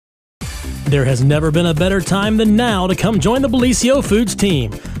There has never been a better time than now to come join the Bellisio Foods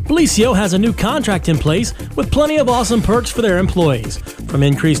team. Bellisio has a new contract in place with plenty of awesome perks for their employees. From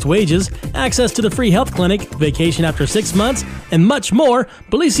increased wages, access to the free health clinic, vacation after 6 months, and much more,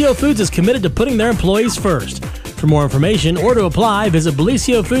 Bellisio Foods is committed to putting their employees first. For more information or to apply, visit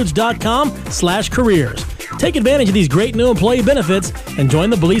BellisioFoods.com/careers. Take advantage of these great new employee benefits and join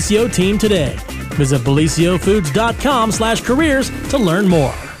the Bellisio team today. Visit BellisioFoods.com/careers to learn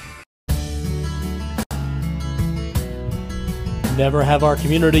more. Never have our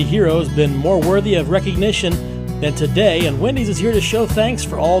community heroes been more worthy of recognition than today, and Wendy's is here to show thanks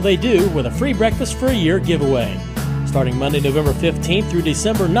for all they do with a free breakfast for a year giveaway. Starting Monday, November 15th through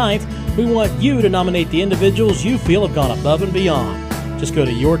December 9th, we want you to nominate the individuals you feel have gone above and beyond. Just go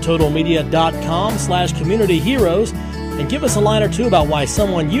to yourtotalmedia.com/communityheroes and give us a line or two about why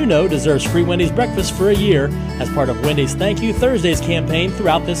someone you know deserves free Wendy's breakfast for a year as part of Wendy's Thank You Thursdays campaign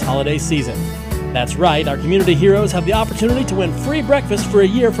throughout this holiday season. That's right, our community heroes have the opportunity to win free breakfast for a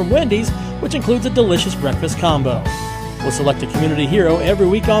year from Wendy's, which includes a delicious breakfast combo. We'll select a community hero every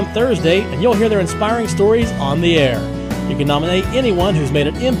week on Thursday, and you'll hear their inspiring stories on the air. You can nominate anyone who's made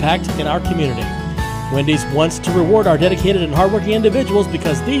an impact in our community. Wendy's wants to reward our dedicated and hardworking individuals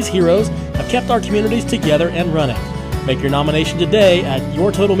because these heroes have kept our communities together and running. Make your nomination today at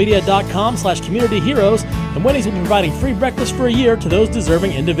yourtotalmedia.com/communityheroes, and Wendy's will be providing free breakfast for a year to those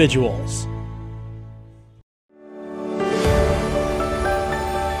deserving individuals.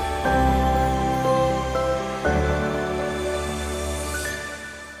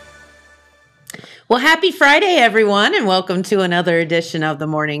 Well, happy Friday, everyone, and welcome to another edition of the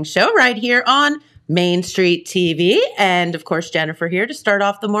morning show right here on Main Street TV. And, of course, Jennifer here to start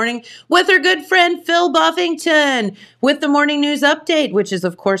off the morning with her good friend Phil Buffington with the morning news update, which is,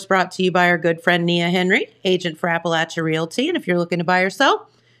 of course, brought to you by our good friend Nia Henry, agent for Appalachia Realty. And if you're looking to buy or sell,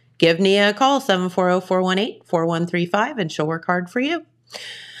 give Nia a call, 740-418-4135, and she'll work hard for you.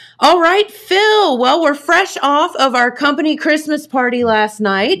 All right, Phil. Well, we're fresh off of our company Christmas party last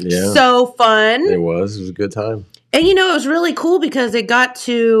night. Yeah. So fun. It was a good time. And, you know, it was really cool because it got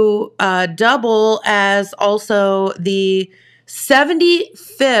to double as also the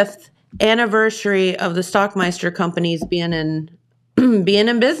 75th anniversary of the Stockmeister companies being in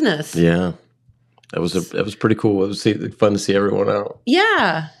business. Yeah. That was pretty cool. It was fun to see everyone out.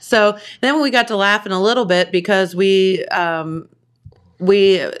 Yeah. So then we got to laughing a little bit because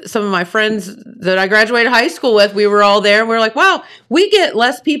some of my friends that I graduated high school with, we were all there, and we were like, wow, we get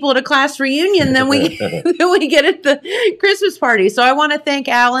less people at a class reunion than we get at the Christmas party. So I want to thank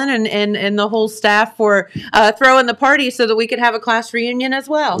Alan and the whole staff for throwing the party so that we could have a class reunion as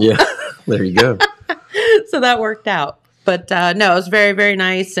well. Yeah, there you go. So that worked out. But no, it was very, very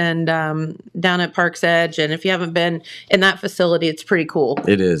nice, and down at Park's Edge. And if you haven't been in that facility, it's pretty cool.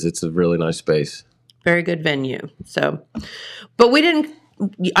 It is. It's a really nice space. Very good venue. So, but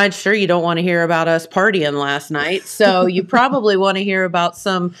I'm sure you don't want to hear about us partying last night. So you probably want to hear about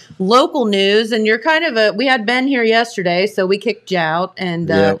some local news. And you're we had Ben here yesterday, so we kicked you out,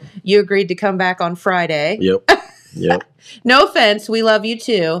 and you agreed to come back on Friday. Yep. No offense. We love you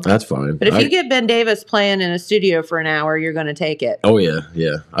too. That's fine. But if you get Ben Davis playing in a studio for an hour, you're going to take it. Oh, yeah.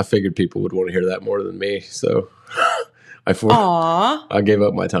 Yeah. I figured people would want to hear that more than me. So I gave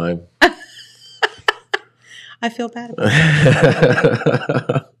up my time. I feel bad about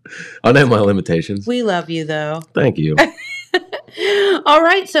that. I know my limitations. We love you, though. Thank you. All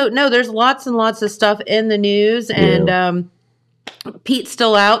right. So, no, there's lots and lots of stuff in the news. And Pete's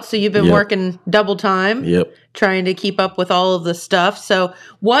still out, so you've been working double time. Yep. Trying to keep up with all of the stuff. So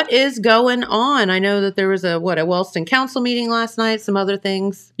what is going on? I know that there was a Wellston Council meeting last night, some other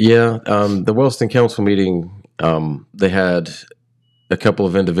things. Yeah. The Wellston Council meeting, they had a couple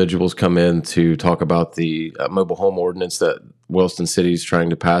of individuals come in to talk about the mobile home ordinance that Wellston City is trying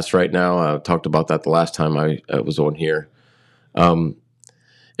to pass right now. I talked about that the last time I was on here. In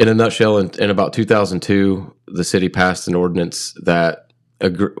a nutshell, in about 2002, the city passed an ordinance that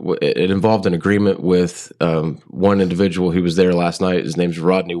it involved an agreement with one individual who was there last night. His name's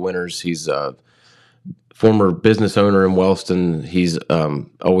Rodney Winters. He's a former business owner in Wellston. He's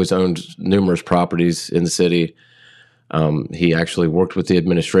always owned numerous properties in the city. He actually worked with the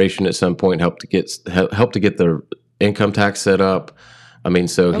administration at some point, helped to get the income tax set up. I mean,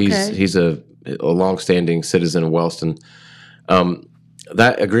 so he's a longstanding citizen of Wellston.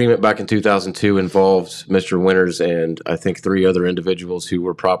 That agreement back in 2002 involved Mr. Winters and I think 3 other individuals who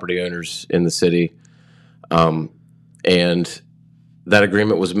were property owners in the city. And that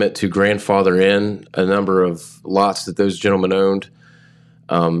agreement was meant to grandfather in a number of lots that those gentlemen owned.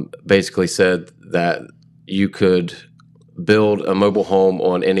 Basically said that you could build a mobile home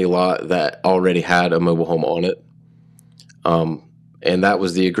on any lot that already had a mobile home on it. And that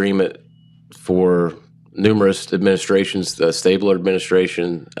was the agreement for numerous administrations, the Stabler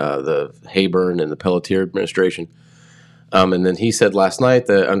administration, the Hayburn and the Pelletier administration. And then he said last night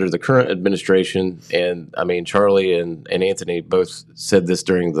that under the current administration, and I mean, Charlie and Anthony both said this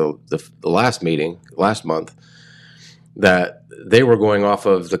during the last meeting last month, that they were going off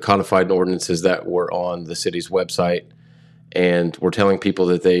of the codified ordinances that were on the city's website and were telling people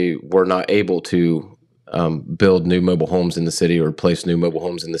that they were not able to build new mobile homes in the city or place new mobile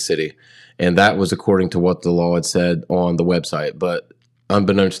homes in the city. And that was according to what the law had said on the website. But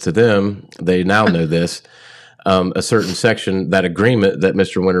unbeknownst to them, they now know this. A certain section, that agreement that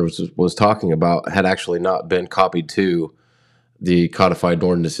Mr. Winter was talking about, had actually not been copied to the codified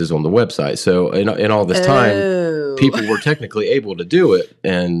ordinances on the website. So in all this time, people were technically able to do it.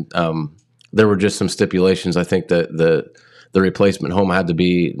 And there were just some stipulations. I think that the replacement home had to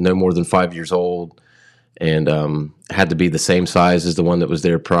be no more than 5 years old and had to be the same size as the one that was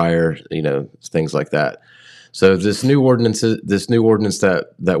there prior, things like that. So this new ordinance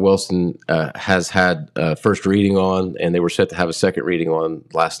that Wellston has had first reading on, and they were set to have a second reading on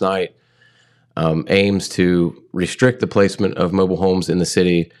last night, aims to restrict the placement of mobile homes in the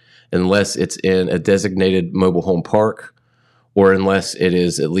city unless it's in a designated mobile home park or unless it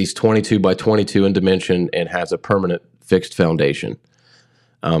is at least 22 by 22 in dimension and has a permanent fixed foundation.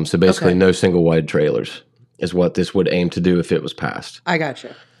 So basically no single wide trailers is what this would aim to do if it was passed. I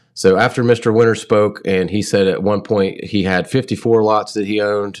gotcha. So after Mr. Winter spoke, and he said at one point he had 54 lots that he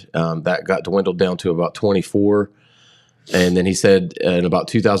owned, that got dwindled down to about 24. And then he said in about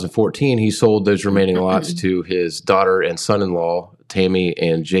 2014, he sold those remaining lots to his daughter and son-in-law, Tammy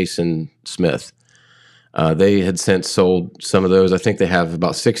and Jason Smith. They had since sold some of those. I think they have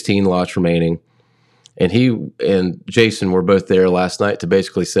about 16 lots remaining. And he and Jason were both there last night to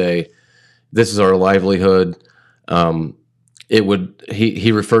basically say, this is our livelihood.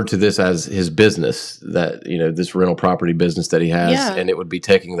 He referred to this as his business, that, this rental property business that he has, and it would be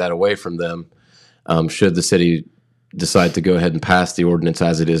taking that away from them should the city decide to go ahead and pass the ordinance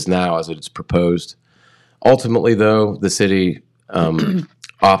as it is now, as it's proposed. Ultimately, though, the city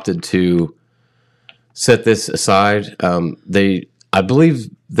opted to set this aside. I believe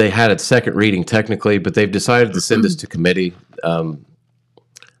they had its second reading technically, but they've decided to send this to committee.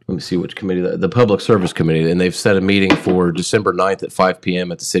 Let me see which committee, the Public Service Committee, and they've set a meeting for December 9th at 5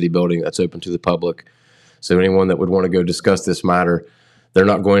 p.m. at the city building. That's open to the public. So anyone that would want to go discuss this matter, they're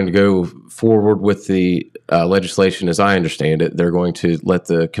not going to go forward with the legislation as I understand it. They're going to let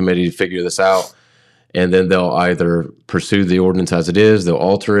the committee figure this out, and then they'll either pursue the ordinance as it is, they'll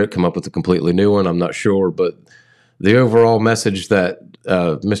alter it, come up with a completely new one. I'm not sure, but the overall message that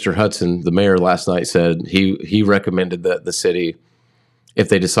Mr. Hudson, the mayor, last night said, he recommended that the city, if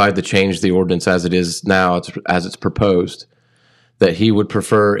they decide to change the ordinance as it is now, as it's proposed, that he would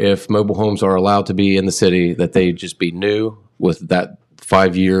prefer, if mobile homes are allowed to be in the city, that they just be new with that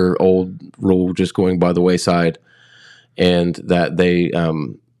 5-year-old rule just going by the wayside, and that they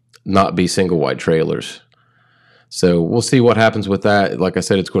not be single-wide trailers. So we'll see what happens with that. Like I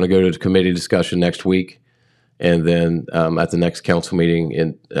said, it's going to go to committee discussion next week, and then at the next council meeting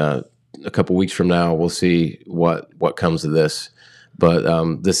in a couple weeks from now, we'll see what comes of this. But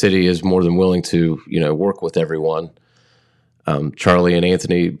the city is more than willing to, work with everyone. Charlie and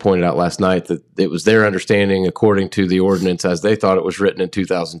Anthony pointed out last night that it was their understanding, according to the ordinance as they thought it was written in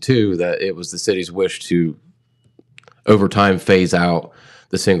 2002, that it was the city's wish to, over time, phase out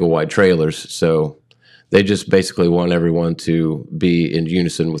the single-wide trailers. So they just basically want everyone to be in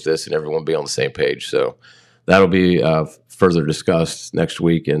unison with this and everyone be on the same page. So that'll be further discussed next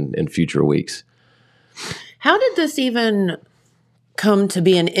week and in future weeks. How did this even come to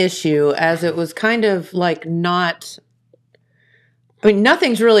be an issue, as it was kind of like not,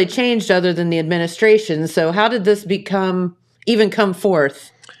 nothing's really changed other than the administration. So how did this come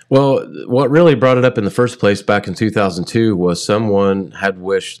forth? Well, what really brought it up in the first place back in 2002 was someone had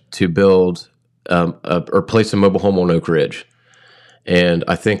wished to build or place a mobile home on Oak Ridge. And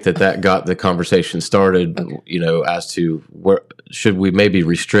I think that got the conversation started, as to where should we maybe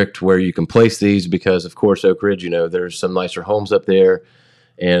restrict where you can place these, because of course, Oak Ridge, there's some nicer homes up there.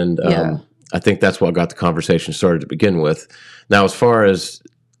 And I think that's what got the conversation started to begin with. Now, as far as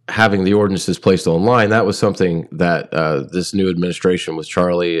having the ordinances placed online, that was something that this new administration with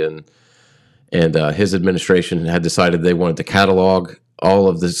Charlie and his administration had decided they wanted to catalog all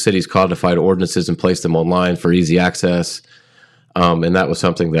of the city's codified ordinances and place them online for easy access. And that was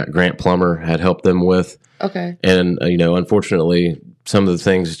something that Grant Plummer had helped them with. Okay. And, unfortunately, some of the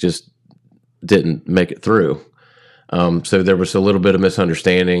things just didn't make it through. So there was a little bit of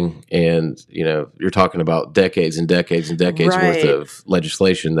misunderstanding, and you're talking about decades and decades and decades worth of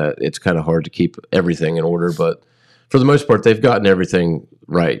legislation that it's kind of hard to keep everything in order. But for the most part, they've gotten everything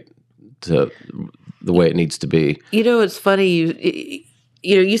right to the way it needs to be. It's funny.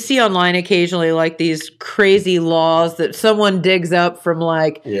 You see online occasionally like these crazy laws that someone digs up from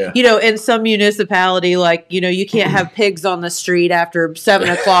in some municipality, you can't have pigs on the street after 7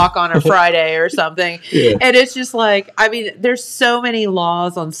 o'clock on a Friday or something. Yeah. And it's just there's so many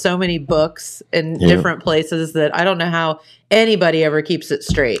laws on so many books in different places that I don't know how anybody ever keeps it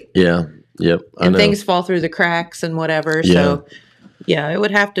straight. Yeah. Yep. And things fall through the cracks and whatever. Yeah. So it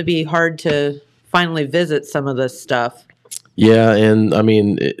would have to be hard to finally visit some of this stuff. Yeah, and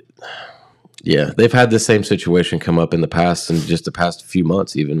they've had the same situation come up in the past, and just the past few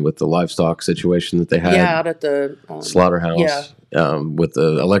months, even with the livestock situation that they had. Yeah, out at the slaughterhouse. Yeah. With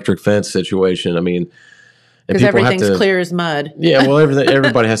the electric fence situation. Because everything's clear as mud. Yeah, well,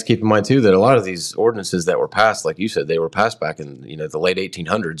 everybody has to keep in mind too that a lot of these ordinances that were passed, like you said, they were passed back in the late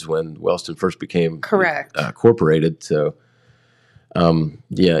 1800s when Wellston first became corporated. So,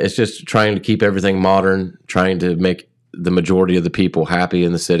 it's just trying to keep everything modern, trying to make the majority of the people happy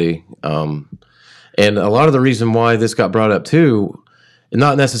in the city. And a lot of the reason why this got brought up too,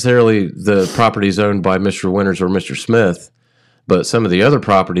 not necessarily the properties owned by Mr. Winters or Mr. Smith, but some of the other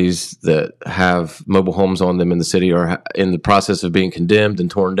properties that have mobile homes on them in the city are in the process of being condemned and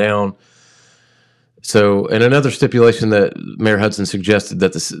torn down. So, and another stipulation that Mayor Hudson suggested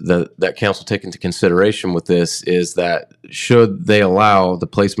that council take into consideration with this is that should they allow the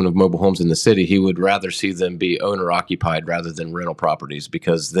placement of mobile homes in the city, he would rather see them be owner occupied rather than rental properties,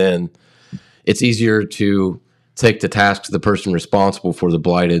 because then it's easier to take to task the person responsible for the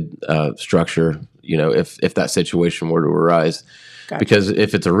blighted structure, if that situation were to arise. Gotcha. Because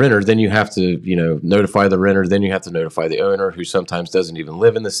if it's a renter, then you have to, notify the renter, then you have to notify the owner, who sometimes doesn't even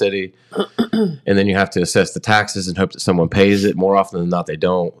live in the city. And then you have to assess the taxes and hope that someone pays it. More often than not, they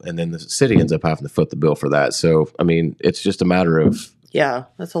don't. And then the city ends up having to foot the bill for that. So, it's just a matter of... Yeah,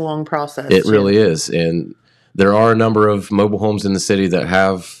 that's a long process. It really is. And there are a number of mobile homes in the city that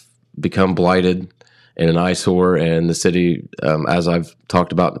have become blighted and an eyesore. And the city, as I've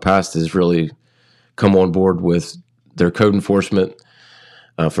talked about in the past, has really come on board with their code enforcement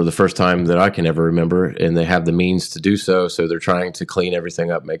for the first time that I can ever remember, and they have the means to do so. So they're trying to clean everything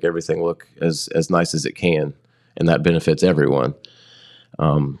up, make everything look as nice as it can, and that benefits everyone.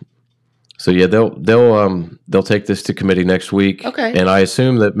 So yeah, they'll take this to committee next week. Okay. And I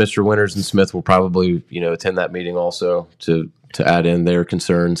assume that Mr. Winters and Smith will probably attend that meeting also to add in their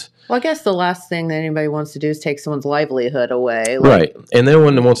concerns. Well, I guess the last thing that anybody wants to do is take someone's livelihood away. Right. And no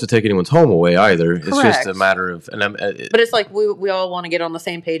one wants to take anyone's home away either. Correct. It's just a matter of... but it's like we all want to get on the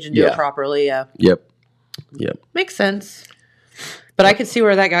same page and do it properly, yeah. Yep. Makes sense. But I could see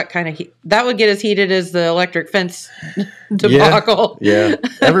where that got kind of... that would get as heated as the electric fence debacle. Yeah.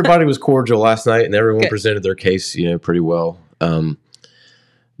 Everybody was cordial last night, and everyone presented their case, pretty well.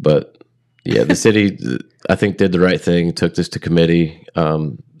 But... yeah, the city, I think, did the right thing, took this to committee.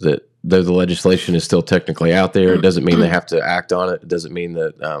 That though the legislation is still technically out there, it doesn't mean they have to act on it. It doesn't mean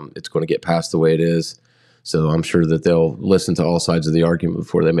that it's going to get passed the way it is. So I'm sure that they'll listen to all sides of the argument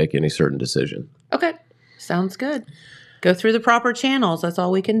before they make any certain decision. Okay, sounds good. Go through the proper channels. That's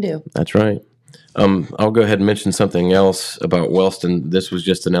all we can do. That's right. I'll go ahead and mention something else about Wellston. This was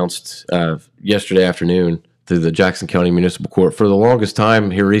just announced yesterday afternoon through the Jackson County Municipal Court. For the longest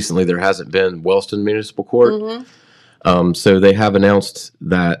time here recently, there hasn't been Wellston Municipal Court. Mm-hmm. So they have announced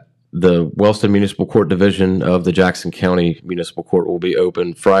that the Wellston Municipal Court Division of the Jackson County Municipal Court will be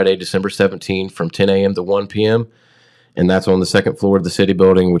open Friday, December 17th from 10 a.m. to 1 p.m. And that's on the second floor of the city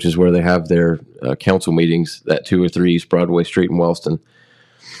building, which is where they have their council meetings at 203 East Broadway Street in Wellston.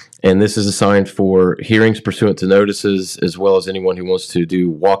 And this is assigned for hearings pursuant to notices, as well as anyone who wants to do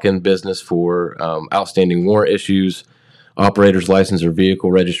walk-in business for outstanding warrant issues, operator's license or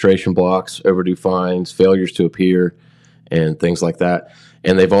vehicle registration blocks, overdue fines, failures to appear, and things like that.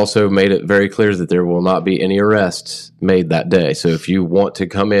 And they've also made it very clear that there will not be any arrests made that day. So if you want to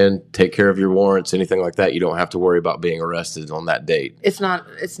come in, take care of your warrants, anything like that, you don't have to worry about being arrested on that date. It's not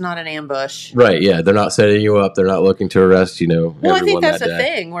an ambush. Right, yeah. They're not setting you up. They're not looking to arrest, Well, I think that's a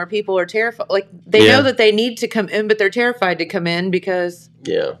thing where people are terrified. Like, they know that they need to come in, but they're terrified to come in because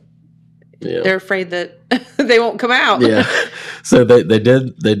they're afraid that they won't come out. Yeah. So they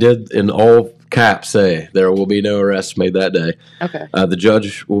did in all caps say there will be no arrests made that day. Okay. The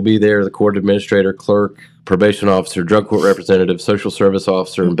judge will be there, the court administrator, clerk, probation officer, drug court representative, social service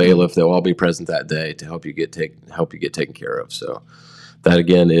officer, and bailiff. They'll all be present that day to help you get taken care of. So that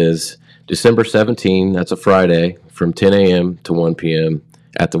again is December 17th. That's a Friday from 10 a.m. to 1 p.m.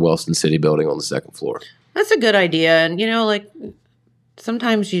 at the Wellston City Building on the second floor. That's a good idea. And, like,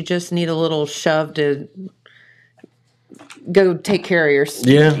 sometimes you just need a little shove to go take care of your,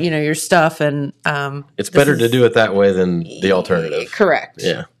 your stuff. And it's better to do it that way than the alternative. Correct.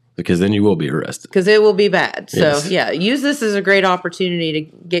 Yeah, because then you will be arrested. Because it will be bad. So, Yes. use this as a great opportunity to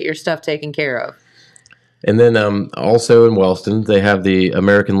get your stuff taken care of. And then also in Wellston, they have the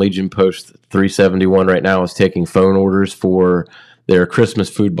American Legion Post 371 right now is taking phone orders for their Christmas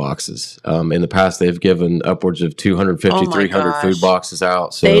food boxes. In the past, they've given upwards of 250, 300 food boxes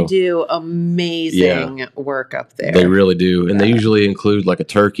out. So they do amazing work up there. They really do. And they usually include like a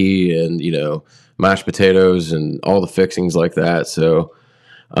turkey and, mashed potatoes and all the fixings like that. So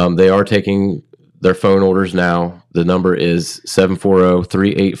they are taking their phone orders now. The number is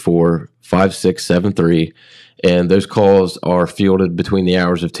 740-384-5673. And those calls are fielded between the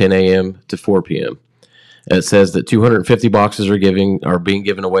hours of 10 a.m. to 4 p.m. It says that 250 boxes are being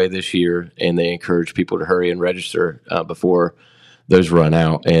given away this year, and they encourage people to hurry and register before those run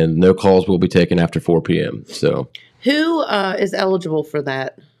out. And no calls will be taken after 4 p.m. So, who is eligible for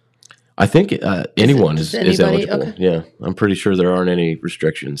that? I think anyone is eligible. Okay. Yeah, I'm pretty sure there aren't any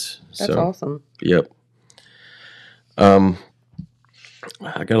restrictions. That's awesome. Yep. I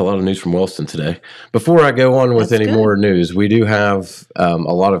got a lot of news from Wellston today. Before I go on with any more news, we do have a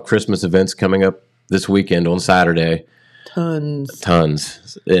lot of Christmas events coming up this weekend on Saturday.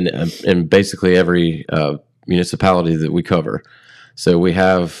 Tons. In basically every municipality that we cover. So we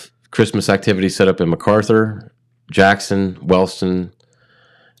have Christmas activities set up in MacArthur, Jackson, Wellston,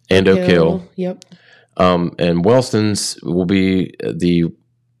 and Oak Hill. Yep. And Wellston's will be the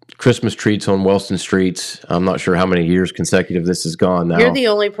Christmas treats on Wellston streets. I'm not sure how many years consecutive this has gone now. You're the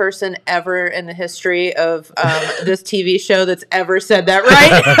only person ever in the history of this TV show that's ever said that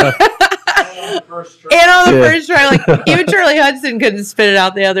right. And on the first try, like even Charlie Hudson couldn't spit it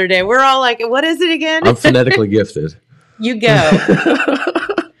out the other day. We're all like, what is it again? I'm phonetically gifted. You go.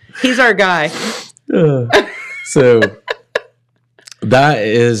 He's our guy. So that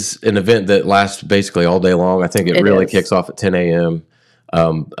is an event that lasts basically all day long. I think it really kicks off at 10 a.m.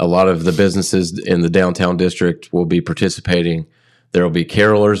 A lot of the businesses in the downtown district will be participating. There will be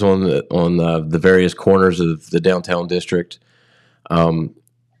carolers on the various corners of the downtown district.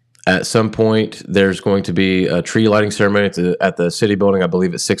 At some point, there's going to be a tree lighting ceremony at the city building, I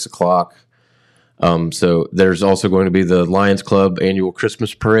believe at 6 o'clock. So there's also going to be the Lions Club annual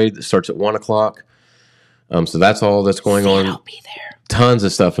Christmas parade that starts at 1 o'clock. So that's all that's going on. I'll be there. Tons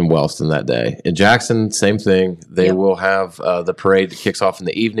of stuff in Wellston that day. In Jackson, same thing. They will have the parade that kicks off in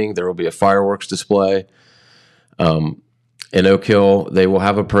the evening. There will be a fireworks display. In Oak Hill, they will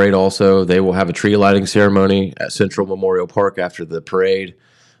have a parade also. They will have a tree lighting ceremony at Central Memorial Park after the parade.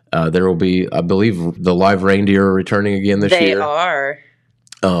 There will be, I believe, the live reindeer are returning again this year. They are.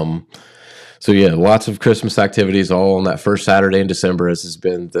 So, yeah, lots of Christmas activities all on that first Saturday in December, as has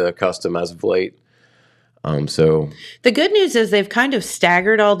been the custom as of late. So the good news is they've kind of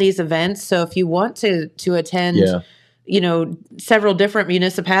staggered all these events. So if you want to attend, several different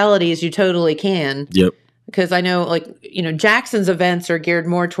municipalities, you totally can. Yep. Because I know, Jackson's events are geared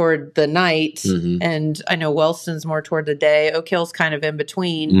more toward the night, and I know Wellston's more toward the day. Oak Hill's kind of in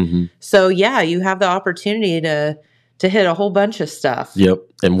between. So yeah, you have the opportunity to hit a whole bunch of stuff. Yep.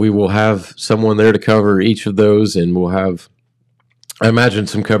 And we will have someone there to cover each of those, and we'll have, I imagine,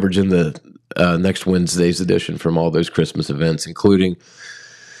 some coverage in the next Wednesday's edition from all those Christmas events, including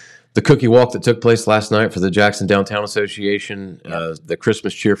the cookie walk that took place last night for the Jackson Downtown Association, the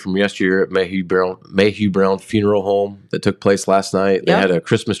Christmas cheer from yesteryear at Mayhew Brown Funeral Home that took place last night. They had a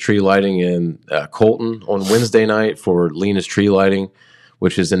Christmas tree lighting in Colton on Wednesday night for Lena's Tree Lighting,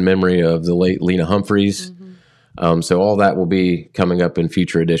 which is in memory of the late Lena Humphreys. So all that will be coming up in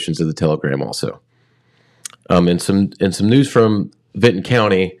future editions of the Telegram also. And some news from Vinton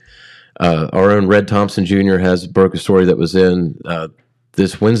County. Our own Red Thompson Jr. broke a story that was in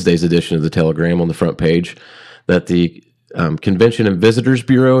this Wednesday's edition of the Telegram on the front page that the Convention and Visitors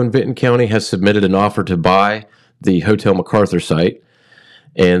Bureau in Vinton County has submitted an offer to buy the Hotel MacArthur site,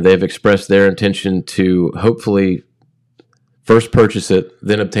 and they've expressed their intention to hopefully first purchase it,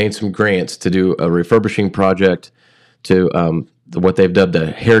 then obtain some grants to do a refurbishing project to what they've dubbed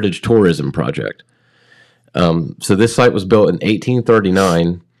a heritage tourism project. So this site was built in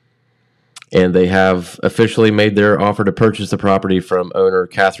 1839, and they have officially made their offer to purchase the property from owner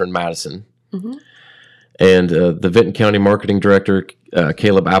Catherine Madison. And the Vinton County Marketing Director,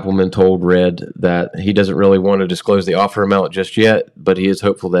 Caleb Appleman, told Red that he doesn't really want to disclose the offer amount just yet, but he is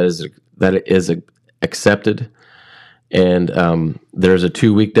hopeful that it is accepted. And there's a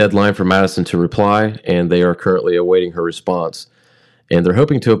 2-week deadline for Madison to reply, and they are currently awaiting her response. And they're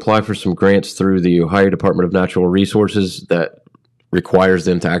hoping to apply for some grants through the Ohio Department of Natural Resources that requires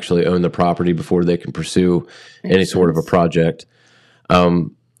them to actually own the property before they can pursue any sort of a project.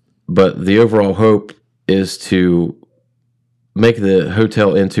 But the overall hope is to make the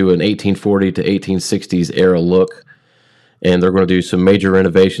hotel into an 1840 to 1860s era look. And they're going to do some major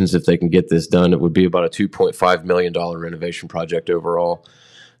renovations if they can get this done. It would be about a $2.5 million renovation project overall.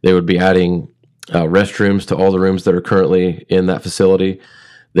 They would be adding restrooms to all the rooms that are currently in that facility.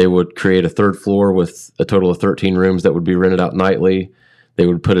 They would create a 3rd floor with a total of 13 rooms that would be rented out nightly. They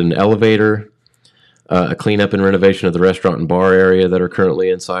would put an elevator, a cleanup and renovation of the restaurant and bar area that are currently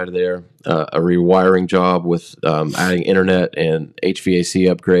inside of there, a rewiring job with adding internet and HVAC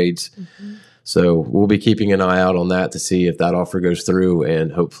upgrades. Mm-hmm. So we'll be keeping an eye out on that to see if that offer goes through,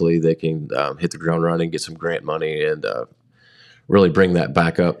 and hopefully they can hit the ground running, get some grant money, and really bring that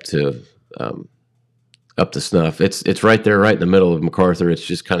back up to snuff. It's right there, right in the middle of MacArthur. It's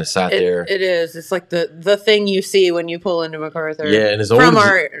just kind of sat there. It is. It's like the thing you see when you pull into MacArthur. Yeah, and from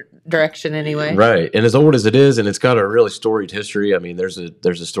our direction anyway. Right, and as old as it is, and it's got a really storied history. I mean, there's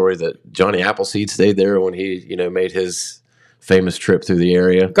a story that Johnny Appleseed stayed there when he made his famous trip through the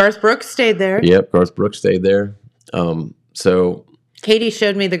area. Garth Brooks stayed there. Yep, Garth Brooks stayed there. So Katie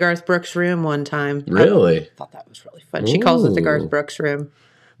showed me the Garth Brooks room one time. Really? I thought that was really fun. She calls it the Garth Brooks room.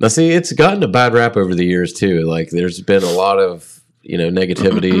 Now, see, it's gotten a bad rap over the years too. Like, there's been a lot of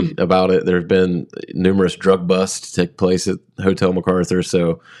negativity about it. There's been numerous drug busts take place at Hotel MacArthur.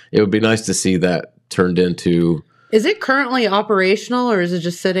 So it would be nice to see that turned into. Is it currently operational, or is it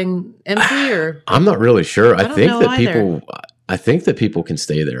just sitting empty? Or I'm not really sure. I think that people can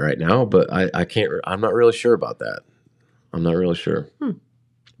stay there right now, but I can't. I'm not really sure about that. I'm not really sure.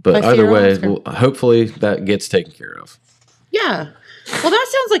 But either way, hopefully that gets taken care of. Yeah. Well, that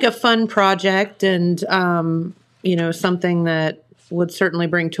sounds like a fun project, and something that would certainly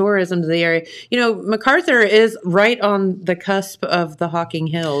bring tourism to the area. MacArthur is right on the cusp of the Hocking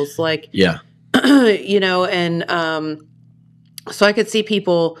Hills, yeah. And so I could see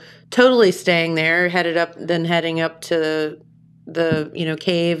people totally staying there, heading up to the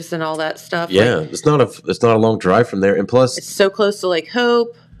caves and all that stuff. Yeah, it's not a long drive from there, and plus it's so close to Lake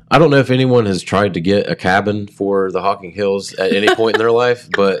Hope. I don't know if anyone has tried to get a cabin for the Hocking Hills at any point in their life,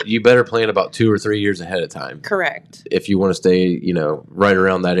 but you better plan about 2 or 3 years ahead of time. Correct. If you want to stay, right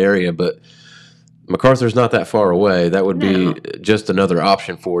around that area. But MacArthur's not that far away. That would be just another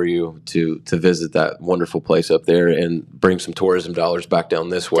option for you to visit that wonderful place up there and bring some tourism dollars back down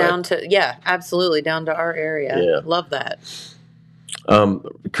this way. Absolutely. Down to our area. Yeah. Love that.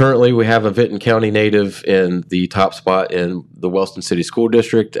 Currently, we have a Vinton County native in the top spot in the Wellston City School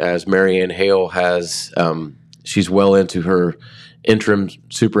District, as Marianne Hale has. She's well into her interim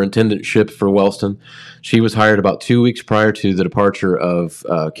superintendentship for Wellston. She was hired about 2 weeks prior to the departure of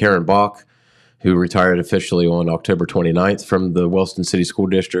Karen Bach, who retired officially on October 29th from the Wellston City School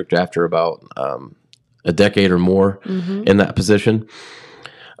District after about a decade or more in that position.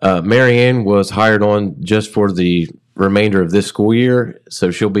 Marianne was hired on just for the remainder of this school year, so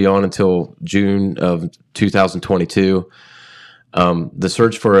she'll be on until June of 2022. The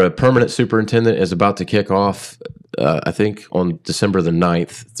search for a permanent superintendent is about to kick off, I think, on December the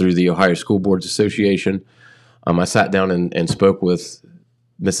 9th through the Ohio School Boards Association. I sat down and spoke with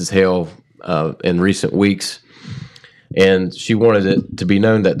Mrs. Hale in recent weeks, and she wanted it to be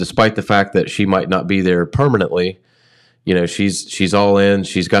known that despite the fact that she might not be there permanently, she's all in.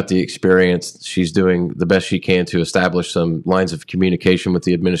 She's got the experience. She's doing the best she can to establish some lines of communication with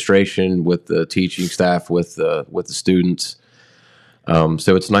the administration, with the teaching staff, with the students.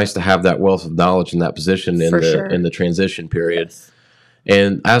 So it's nice to have that wealth of knowledge in that position in the transition period. Yes.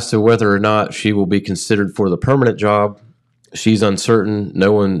 And as to whether or not she will be considered for the permanent job, she's uncertain.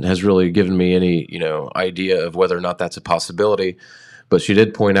 No one has really given me any idea of whether or not that's a possibility. But she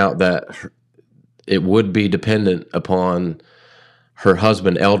did point out that it would be dependent upon her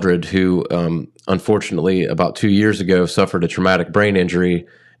husband, Eldred, who unfortunately about 2 years ago suffered a traumatic brain injury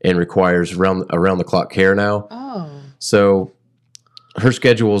and requires around-the-clock care now. Oh. So her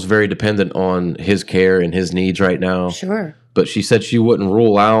schedule is very dependent on his care and his needs right now. Sure. But she said she wouldn't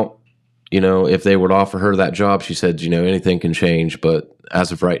rule out, if they would offer her that job. She said, anything can change. But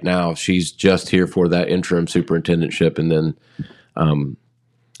as of right now, she's just here for that interim superintendentship, and then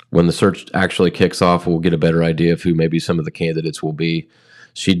when the search actually kicks off, we'll get a better idea of who maybe some of the candidates will be.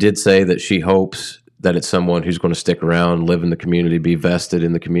 She did say that she hopes that it's someone who's going to stick around, live in the community, be vested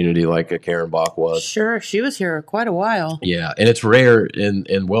in the community like a Karen Bach was. Sure. She was here quite a while. Yeah. And it's rare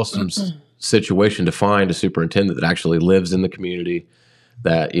in Wellston's situation to find a superintendent that actually lives in the community,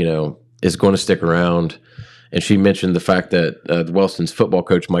 that, you know, is going to stick around. And she mentioned the fact that Wellston's football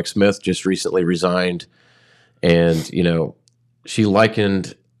coach, Mike Smith, just recently resigned. And, you know, she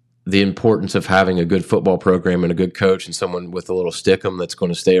likened the importance of having a good football program and a good coach and someone with a little stickum that's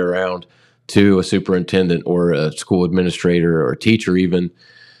going to stay around to a superintendent or a school administrator or a teacher even.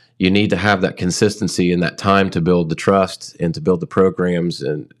 You need to have that consistency and that time to build the trust and to build the programs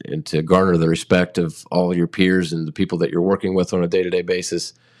and to garner the respect of all your peers and the people that you're working with on a day-to-day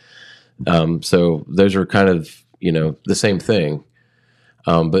basis. So those are kind of, you know, the same thing.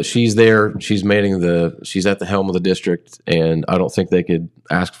 But she's there, she's at the helm of the district, and I don't think they could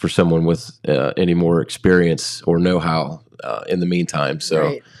ask for someone with any more experience or know-how in the meantime.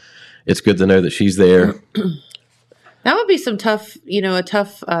 So It's good to know that she's there. That would be a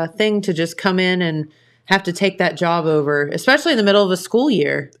tough thing to just come in and have to take that job over, especially in the middle of a school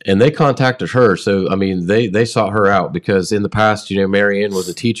year. And they contacted her. So, I mean, they sought her out because in the past, you know, Mary Ann was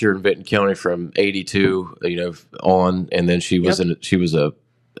a teacher in Benton County from 82, you know, on, and then she was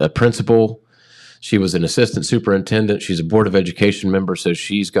a principal. She was an assistant superintendent. She's a Board of Education member. So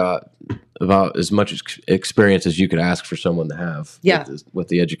she's got about as much experience as you could ask for someone to have with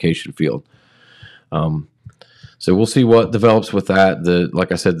the education field. So we'll see what develops with that.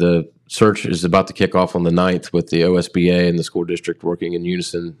 Like I said, the search is about to kick off on the 9th with the OSBA and the school district working in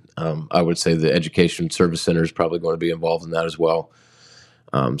unison. I would say the Education Service Center is probably going to be involved in that as well.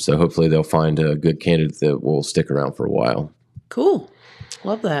 So hopefully they'll find a good candidate that will stick around for a while. Cool.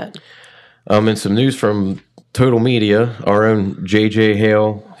 Love that. And some news from Total Media, our own JJ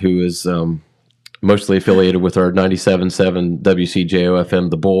Hale, who is mostly affiliated with our 97.7 WCJO-FM,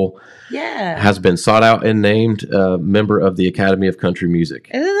 The Bull, has been sought out and named member of the Academy of Country Music.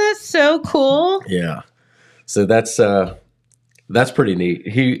 Isn't that so cool? Yeah. So that's pretty neat.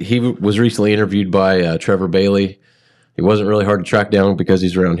 He was recently interviewed by Trevor Bailey. He wasn't really hard to track down because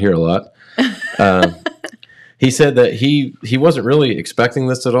he's around here a lot. He said that he wasn't really expecting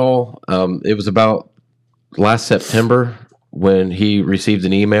this at all. It was about last September when he received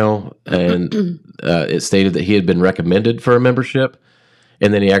an email and it stated that he had been recommended for a membership.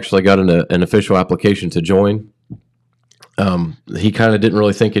 And then he actually got an official application to join. He kind of didn't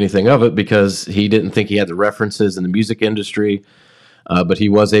really think anything of it because he didn't think he had the references in the music industry. But he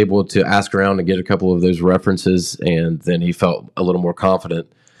was able to ask around and get a couple of those references, and then he felt a little more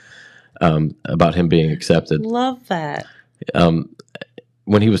confident about him being accepted. Love that.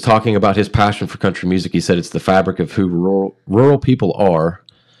 When he was talking about his passion for country music, he said it's the fabric of who rural people are,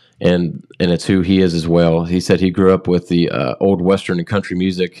 and it's who he is as well. He said he grew up with the old Western and country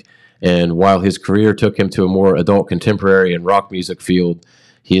music, and while his career took him to a more adult contemporary and rock music field,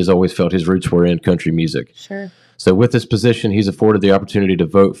 he has always felt his roots were in country music. Sure. So with this position, he's afforded the opportunity to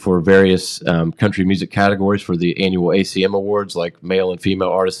vote for various country music categories for the annual ACM Awards, like Male and Female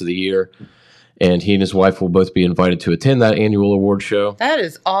Artist of the Year. And he and his wife will both be invited to attend that annual award show. That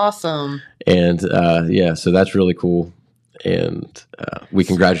is awesome. And so that's really cool. And we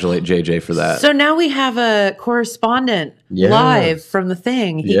congratulate JJ for that. So now we have a correspondent live from the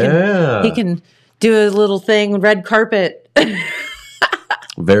thing. He can do a little thing, red carpet.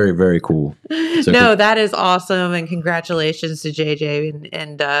 Very, very cool. So that is awesome. And congratulations to JJ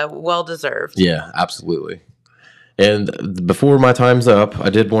and well deserved. Yeah, absolutely. And before my time's up,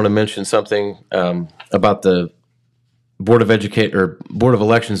 I did want to mention something about the Board of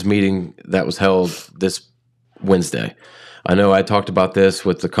Elections meeting that was held this Wednesday. I know I talked about this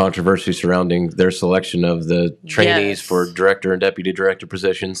with the controversy surrounding their selection of the trainees for director and deputy director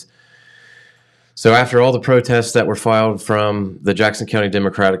positions. So after all the protests that were filed from the Jackson County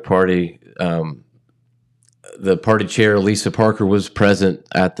Democratic Party, the party chair, Lisa Parker, was present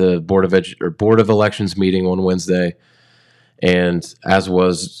at the Board of Elections meeting on Wednesday, and as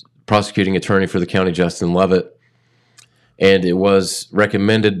was prosecuting attorney for the county, Justin Levitt. And it was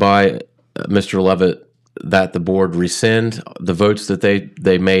recommended by Mr. Levitt that the board rescind the votes that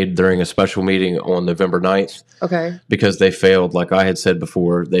they made during a special meeting on November 9th. Okay. Because they failed, like I had said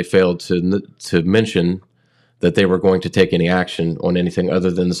before, they failed to mention that they were going to take any action on anything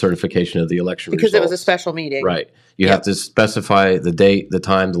other than the certification of the election because results. It was a special meeting. Right. You have to specify the date, the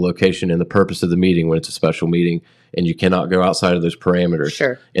time, the location, and the purpose of the meeting when it's a special meeting, and you cannot go outside of those parameters.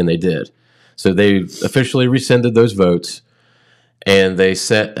 Sure. And they did. So they officially rescinded those votes, and they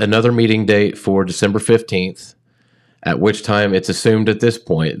set another meeting date for December 15th, at which time it's assumed at this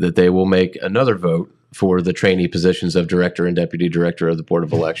point that they will make another vote for the trainee positions of director and deputy director of the Board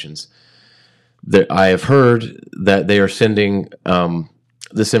of Elections. I have heard that they are sending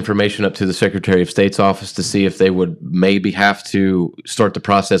this information up to the Secretary of State's office to see if they would maybe have to start the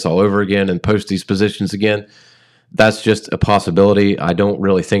process all over again and post these positions again. That's just a possibility. I don't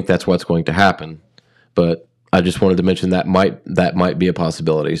really think that's what's going to happen, but I just wanted to mention that might be a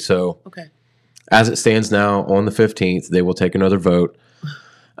possibility. So, Okay. as it stands now, on the 15th, they will take another vote.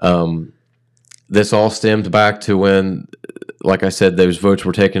 This all stemmed back to when, like I said, those votes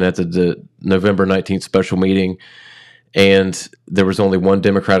were taken at the November 19th special meeting, and there was only one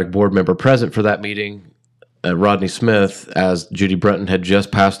Democratic board member present for that meeting, Rodney Smith, as Judy Brunton had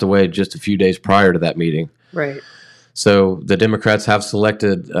just passed away just a few days prior to that meeting. Right. So the Democrats have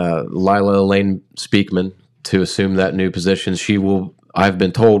selected Lila Elaine Speakman to assume that new position. She will, I've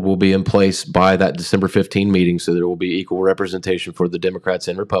been told, will be in place by that December 15 meeting, so there will be equal representation for the Democrats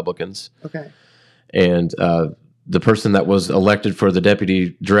and Republicans. Okay. And the person that was elected for the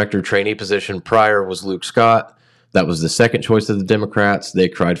deputy director trainee position prior was Luke Scott. That was the second choice of the Democrats. They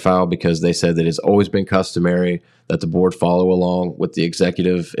cried foul because they said that it's always been customary that the board follow along with the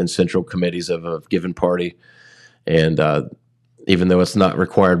executive and central committees of a given party. And even though it's not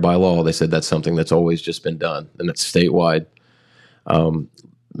required by law, they said that's something that's always just been done, and it's statewide.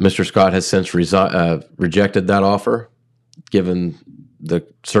 Mr. Scott has since rejected that offer, given the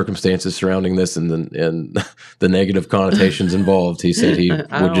circumstances surrounding this and the negative connotations involved. He said he I would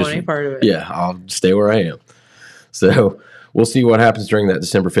don't just want any part of it. Yeah, I'll stay where I am. So we'll see what happens during that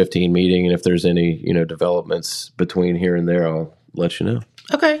December 15 meeting, and if there's any developments between here and there, I'll let you know.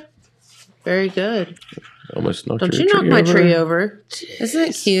 Okay. Very good. Almost knocked Don't your you knock tree my over. tree over? Isn't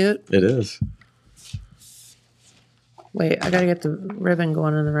it cute? It is. Wait, I gotta get the ribbon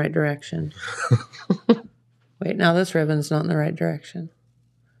going in the right direction. Wait, now this ribbon's not in the right direction.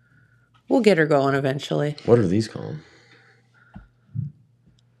 We'll get her going eventually. What are these called?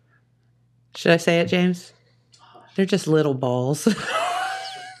 Should I say it, James? They're just little balls.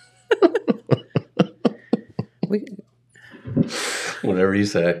 Whatever you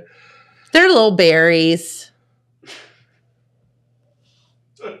say. They're little berries.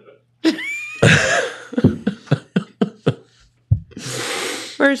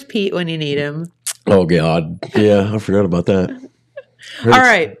 Where's Pete when you need him? Oh, God. Yeah, I forgot about that. All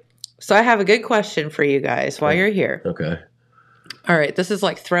right. So I have a good question for you guys while you're here. Okay. All right. This is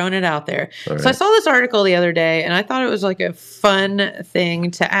like throwing it out there. All So I right. saw this article the other day and I thought it was like a fun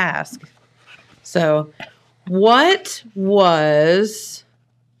thing to ask. So what was...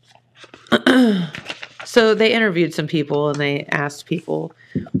 So they interviewed some people and they asked people,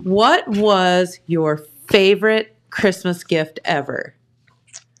 what was your favorite Christmas gift ever?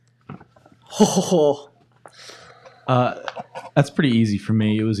 Oh, That's pretty easy for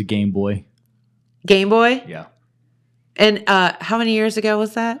me. It was a Game Boy. Game Boy? Yeah. And how many years ago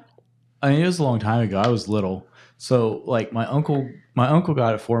was that? I mean, it was a long time ago. I was little. So, like, my uncle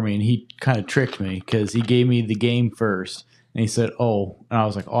got it for me, and he kind of tricked me because he gave me the game first. And he said, oh, and I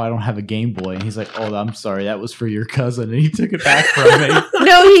was like, oh, I don't have a Game Boy. And he's like, oh, I'm sorry. That was for your cousin. And he took it back from me.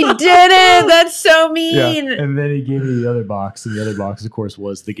 No, he didn't. That's so mean. Yeah. And then he gave me the other box. And the other box, of course,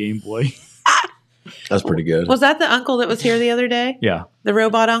 was the Game Boy. That's pretty good. Was that the uncle that was here the other day? Yeah. The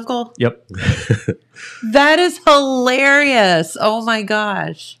robot uncle? Yep. That is hilarious. Oh my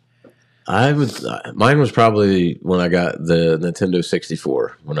gosh. Mine was probably when I got the Nintendo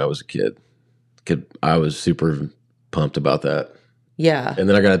 64 when I was a kid. I was super pumped about that. Yeah. And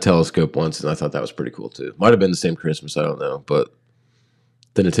then I got a telescope once, and I thought that was pretty cool too. Might have been the same Christmas, I don't know, but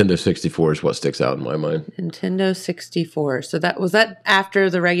the Nintendo 64 is what sticks out in my mind. Nintendo 64. So that was that after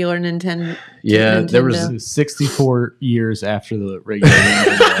the regular Nintendo? Yeah, there was It was 64 years after the regular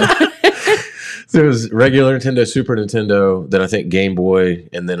Nintendo. there was regular Nintendo, Super Nintendo, then I think Game Boy,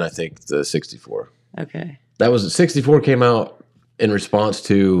 and then I think the 64. Okay. That was 64 came out in response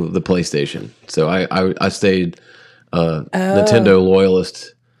to the PlayStation, so I stayed Nintendo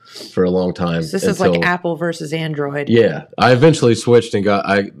loyalist for a long time. So this is like Apple versus Android. Yeah, I eventually switched and got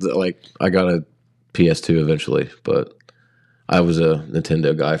I got a PS2 eventually, but I was a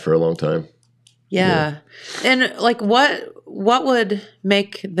Nintendo guy for a long time. Yeah. And like what would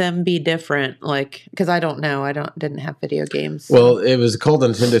make them be different? Like, because I don't know. Didn't have video games. Well, it was called the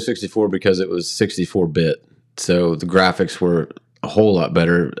Nintendo 64 because it was 64-bit, so the graphics were a whole lot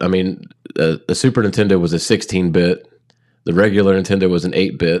better. I mean, the Super Nintendo was a 16-bit. The regular Nintendo was an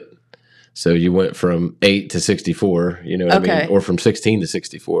 8-bit. So you went from 8 to 64, you know what I mean? Or from 16 to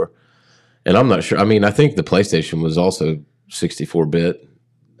 64. And I'm not sure. I mean, I think the PlayStation was also 64-bit.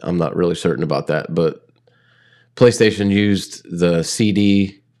 I'm not really certain about that. But PlayStation used the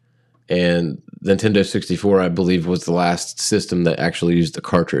CD, and Nintendo 64, I believe, was the last system that actually used the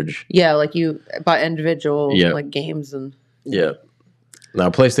cartridge. Yeah, like you bought individual Yeah. like games and Yeah. Now,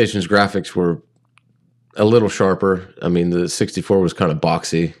 PlayStation's graphics were a little sharper. I mean, the 64 was kind of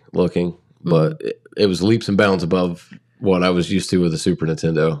boxy looking, but it was leaps and bounds above what I was used to with the Super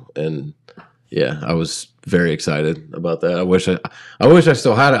Nintendo. And yeah, I was very excited about that. I wish I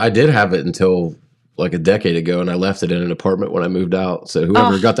still had it. I did have it until like a decade ago, and I left it in an apartment when I moved out. So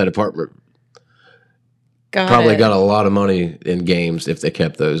whoever got that apartment probably got a lot of money in games. If they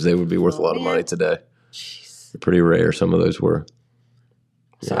kept those, they would be worth a lot of money today. Jeez. Pretty rare. Some of those were.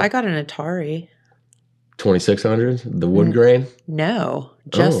 So I got an Atari. 2600, the wood grain. No,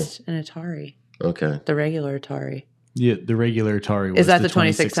 just an Atari. Okay. The regular Atari. Yeah, the regular Atari was Is that the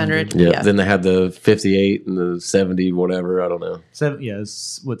 2600? Yeah. Then they had the 58 and the 70, whatever. I don't know.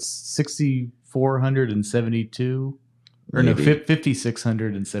 What's 6472 or Maybe. no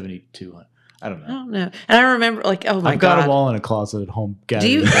 5672? I don't I know. don't know. And I remember, like, oh my I've got God. them all in a closet at home. Do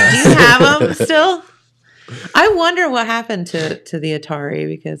you have them still? I wonder what happened to the Atari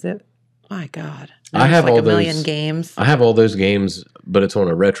because my God. I have like all a million those games. I have all those games, but it's on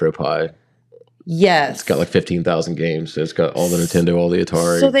a RetroPie. Yes. It's got like 15,000 games. So it's got all the Nintendo, all the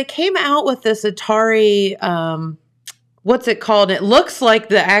Atari. So they came out with this Atari, what's it called? It looks like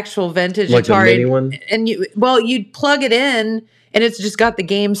the actual vintage Like the Atari. mini one? And you'd plug it in and it's just got the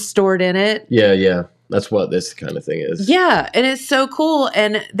games stored in it. Yeah. That's what this kind of thing is. Yeah, and it's so cool.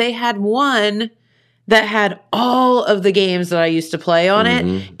 And they had one that had all of the games that I used to play on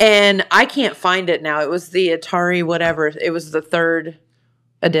it. And I can't find it now. It was the Atari whatever. It was the 3rd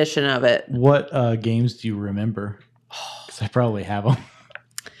edition of it. What games do you remember? Because I probably have them.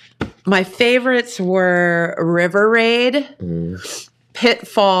 My favorites were River Raid,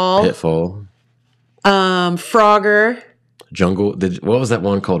 Pitfall, Frogger. Jungle. What was that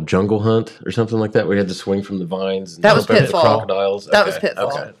one called? Jungle Hunt or something like that? Where you had to swing from the vines. And That was jump over the Pitfall. crocodiles. That was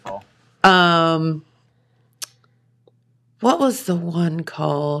Pitfall. Okay. What was the one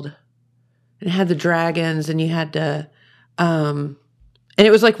called? It had the dragons and you had to and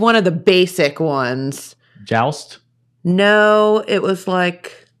it was like one of the basic ones. Joust? No, it was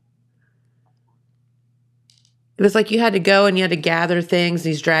like you had to go and you had to gather things.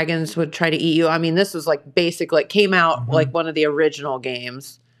 These dragons would try to eat you. I mean, this was like basic, like came out like one of the original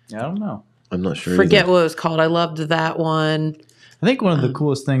games. I don't know. I'm not sure. Forget either. what it was called. I loved that one. I think one of the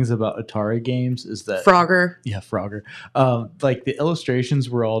coolest things about Atari games is that Frogger. Yeah, Frogger. Like the illustrations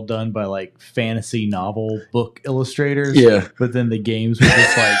were all done by like fantasy novel book illustrators. Yeah. But then the games were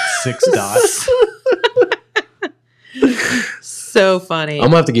just like 6 dots. So funny. I'm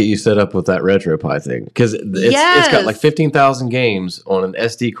gonna have to get you set up with that RetroPie thing because it's got like 15,000 games on an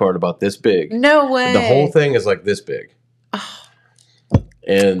SD card about this big. No way. The whole thing is like this big.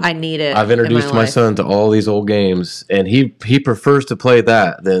 And I need it. I've introduced my son to all these old games, and he prefers to play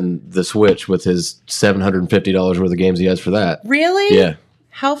that than the Switch with his $750 worth of games he has for that. Really? Yeah.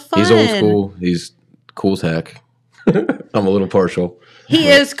 How fun. He's old school. He's cool as heck. I'm a little partial. He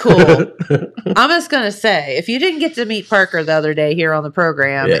is cool. I'm just going to say, if you didn't get to meet Parker the other day here on the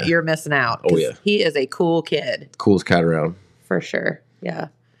program, Yeah. you're missing out. Oh, yeah. He is a cool kid. Coolest cat around. For sure. Yeah.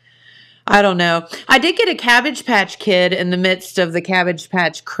 I don't know. I did get a Cabbage Patch Kid in the midst of the Cabbage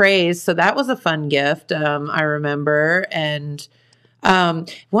Patch craze, so that was a fun gift, I remember. And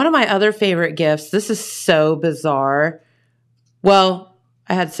one of my other favorite gifts, this is so bizarre. Well,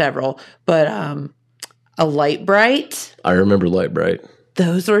 I had several, but a Light Bright. I remember Light Bright.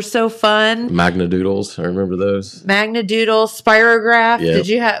 Those were so fun. Magna Doodles. I remember those. Magna Doodle, Spirograph. Yep, Did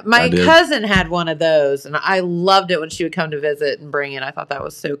you have? My I did. cousin had one of those, and I loved it when she would come to visit and bring it. I thought that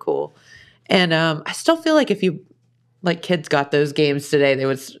was so cool. And I still feel like if you like kids got those games today, they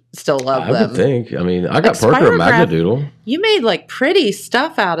would still love I them. would think. I mean, I got Like Parker a Magna Spirograph. Doodle. You made like pretty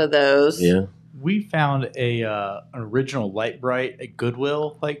stuff out of those. Yeah. We found an original Light Bright at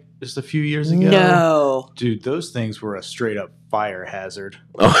Goodwill like just a few years ago. No. Dude, those things were a straight up fire hazard.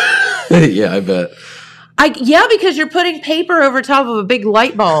 Oh, yeah, I bet. Yeah, because you're putting paper over top of a big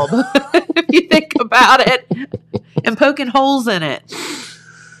light bulb. If you think about it, and poking holes in it.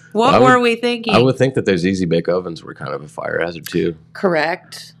 What were we thinking? I would think that those Easy Bake Ovens were kind of a fire hazard too.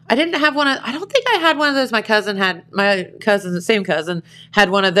 Correct. I didn't have one. I don't think I had one of those. My cousin, the same cousin, had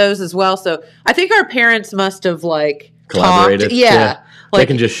one of those as well. So I think our parents must have like Collaborated. talked. Yeah. They Like,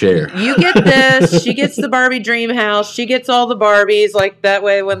 can just share. you get this. She gets the Barbie dream house. She gets all the Barbies. Like that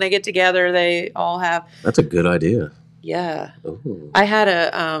way, when they get together, they all have. That's a good idea. Yeah. Ooh. I had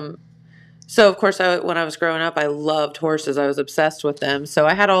a. So of course, when I was growing up, I loved horses. I was obsessed with them. So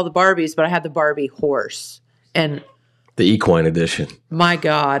I had all the Barbies, but I had the Barbie horse. And The equine edition. my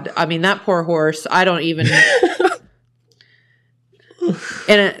God, I mean that poor horse. I don't even.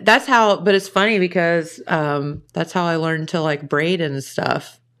 And that's how, but it's funny because that's how I learned to like braid and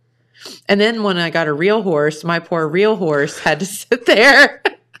stuff. And then when I got a real horse, my poor real horse had to sit there.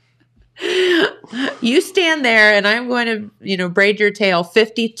 You stand there and I'm going to, braid your tail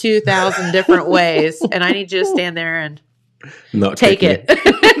 52,000 different ways. And I need you to stand there and Not take kicking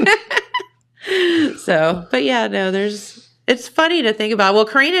it. So, but yeah, no, it's funny to think about. Well,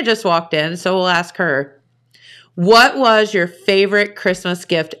 Karina just walked in, so we'll ask her. What was your favorite Christmas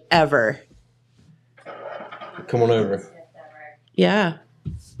gift ever? Come on over. Yeah.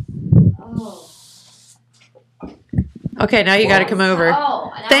 Okay, now you got to come over.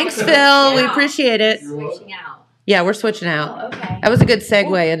 Thanks, Phil. We appreciate it. Switching out. Yeah, we're switching out. Oh, okay. That was a good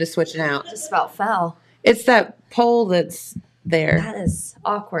segue into switching out. Just about fell. It's that pole that's there. That is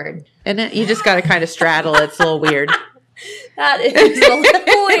awkward. And you just got to kind of straddle it. It's a little weird. That is a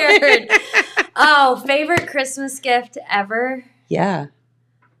little weird. Oh, favorite Christmas gift ever? Yeah.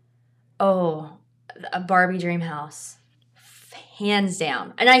 Oh, a Barbie Dream House. Hands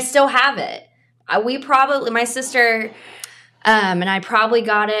down. And I still have it. My sister and I probably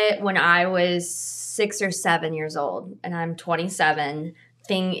got it when I was 6 or 7 years old. And I'm 27.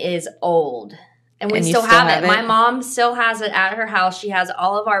 Thing is old. And we still have it. My mom still has it at her house. She has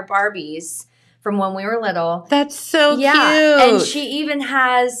all of our Barbies from when we were little. That's so cute. And she even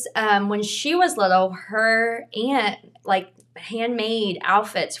has, when she was little, her aunt, like, handmade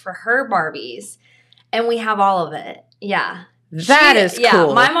outfits for her Barbies. And we have all of it. Yeah. That is cool.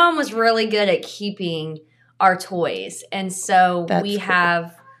 Yeah, my mom was really good at keeping our toys. And so we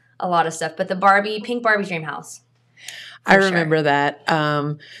have a lot of stuff. But the pink Barbie Dream House. I remember that.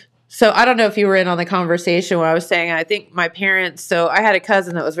 So I don't know if you were in on the conversation where I was saying, I think my parents, so I had a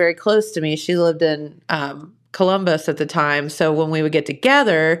cousin that was very close to me. She lived in Columbus at the time. So when we would get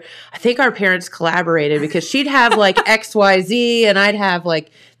together, I think our parents collaborated because she'd have like XYZ and I'd have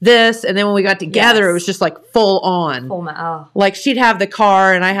like this. And then when we got together, it was just like full on. Like she'd have the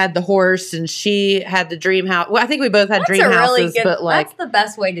car and I had the horse and she had the dream house. Well, I think we both had dream houses, but like. That's the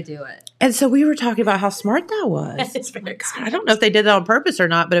best way to do it. And so we were talking about how smart that was. It's very God, I don't know if they did that on purpose or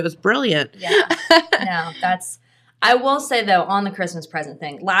not, but it was brilliant. Yeah. No, I will say, though, on the Christmas present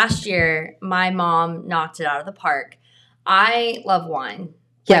thing, last year, my mom knocked it out of the park. I love wine.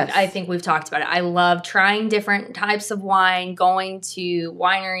 Yes. Like, I think we've talked about it. I love trying different types of wine, going to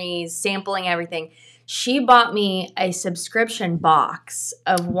wineries, sampling everything. She bought me a subscription box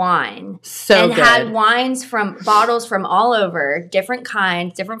of wine. So and good. had wines from bottles from all over, different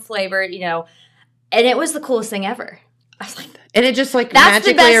kinds, different flavored, and it was the coolest thing ever. I was like, and it just like that's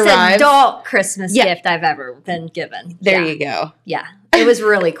the magically best arrives. Adult Christmas gift I've ever been given. There you go. Yeah. It was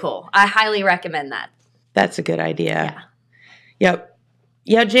really cool. I highly recommend that. That's a good idea. Yeah. Yep.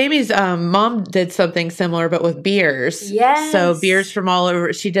 Yeah, Jamie's mom did something similar, but with beers. Yes. So beers from all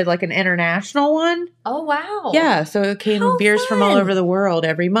over. She did like an international one. Oh, wow. Yeah. So it came beers from all over the world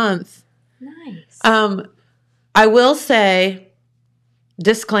every month. Nice. I will say,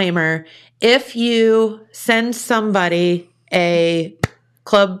 disclaimer, if you send somebody a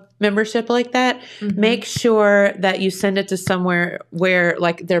club membership like that, make sure that you send it to somewhere where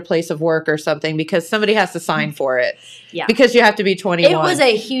like their place of work or something, because somebody has to sign for it. Yeah. Because you have to be 21. It was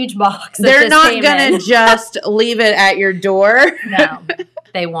a huge box. They're not going to just leave it at your door. No,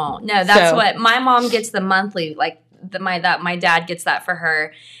 they won't. No, that's what my mom gets the monthly, like my dad gets that for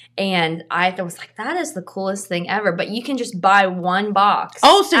her. And I was like, that is the coolest thing ever. But you can just buy one box.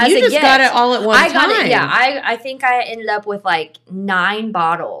 Oh, so you just got it all at one time. I got it, yeah. I think I ended up with like 9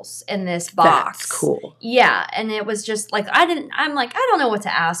 bottles in this box. That's cool. Yeah. And it was just like, I'm like, I don't know what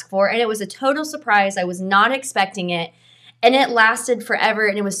to ask for. And it was a total surprise. I was not expecting it. And it lasted forever,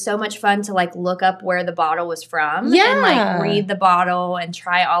 and it was so much fun to, like, look up where the bottle was from. Yeah. And, like, read the bottle and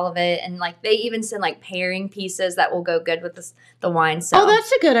try all of it. And, like, they even send, like, pairing pieces that will go good with the wine. So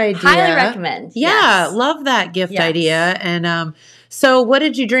that's a good idea. Highly recommend. Yeah, yes. Love that gift idea. And so what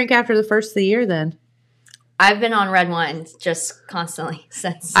did you drink after the first of the year then? I've been on red wine just constantly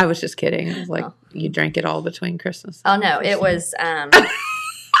since. I was just kidding. I was like, you drank it all between Christmas. Oh, no. It was...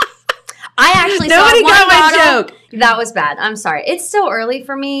 I actually Nobody saw one got my bottle. joke. That was bad. I'm sorry. It's still early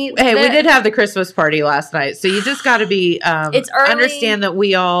for me. Hey, we did have the Christmas party last night, so you just got to be. It's early. Understand that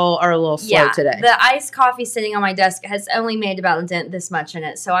we all are a little slow today. The iced coffee sitting on my desk has only made about a dent this much in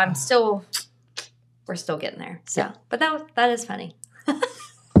it, so we're still getting there. So, but that is funny.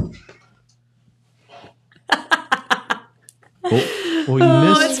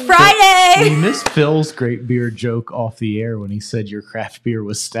 It's Friday. You missed Phil's great beer joke off the air when he said your craft beer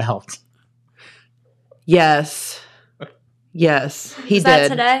was stout. Yes, he was did. That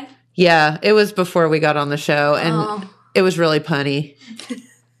today? Yeah, it was before we got on the show, and It was really punny.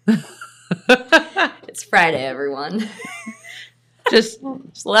 It's Friday, everyone. Just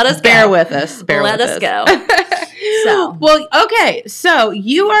let us bear go. with us. Let us go. So, well, okay. So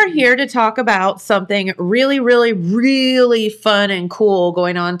you are here to talk about something really, really, really fun and cool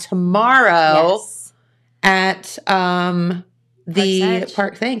going on tomorrow yes. at the Edge.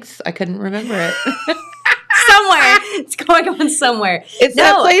 park. Thanks. I couldn't remember it. Somewhere. It's going on somewhere. It's No.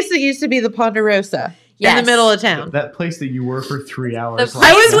 that place that used to be the Ponderosa in Yes. the middle of town. That place that you were for 3 hours. The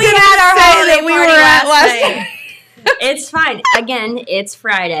last place night. we had our say holiday that we party were at last night. It's fine. Again, it's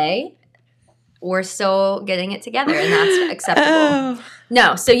Friday. We're still getting it together, and that's acceptable. Oh.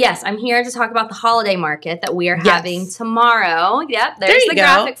 No, so yes, I'm here to talk about the holiday market that we are Yes. having tomorrow. Yep, There there's you the go.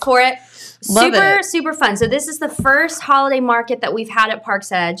 graphic for it. Love Super, it. super fun. So this is the first holiday market that we've had at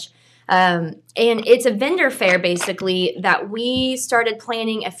Parks Edge. And it's a vendor fair, basically, that we started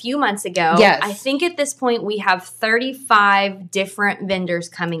planning a few months ago. Yes. I think at this point we have 35 different vendors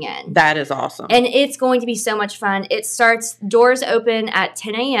coming in. That is awesome. And it's going to be so much fun. It starts, doors open at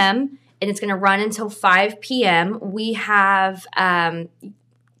 10 a.m., and it's going to run until 5 p.m. We have,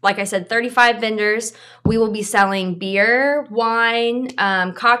 like I said, 35 vendors. We will be selling beer, wine,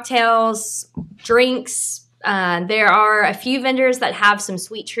 cocktails, drinks. There are a few vendors that have some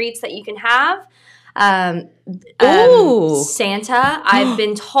sweet treats that you can have. Ooh. Santa, I've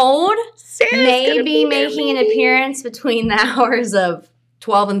been told, Santa's may gonna be there, making an maybe. appearance between the hours of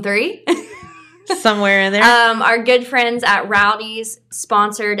 12 and 3. Somewhere in there. Our good friends at Rowdy's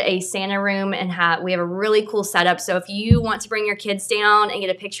sponsored a Santa room, and we have a really cool setup. So if you want to bring your kids down and get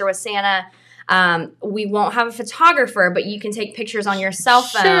a picture with Santa, we won't have a photographer, but you can take pictures on your cell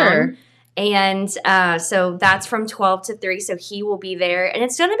phone. Sure. And so that's from 12 to 3, so he will be there. And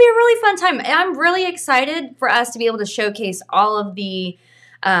it's going to be a really fun time. And I'm really excited for us to be able to showcase all of the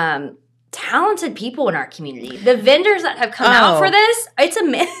talented people in our community. The vendors that have come out for this, it's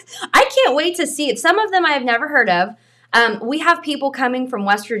I can't wait to see it. Some of them I have never heard of. We have people coming from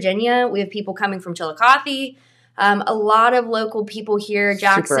West Virginia. We have people coming from Chillicothe. A lot of local people here,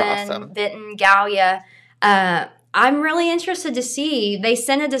 Jackson, awesome. Benton, Gallia. I'm really interested to see. They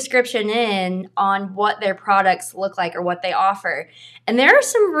send a description in on what their products look like or what they offer. And there are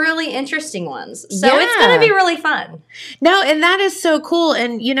some really interesting ones. So it's going to be really fun. No, and that is so cool.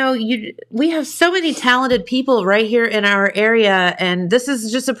 And we have so many talented people right here in our area, and this is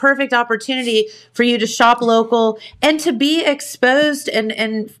just a perfect opportunity for you to shop local and to be exposed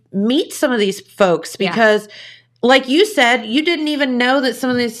and meet some of these folks because like you said, you didn't even know that some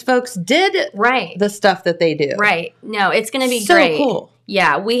of these folks did the stuff that they do. Right. No, it's going to be so great. Cool.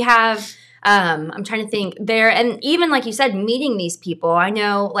 Yeah, we have I'm trying to think there, and even like you said, meeting these people. I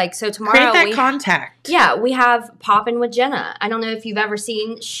know, like, so tomorrow create that contact. Yeah, we have Poppin' with Jenna. I don't know if you've ever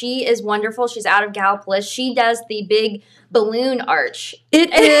seen. She is wonderful. She's out of Gallipolis. She does the big balloon arch.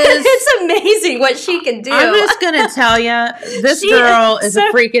 It is. It's amazing what she can do. I'm just gonna tell you, this girl is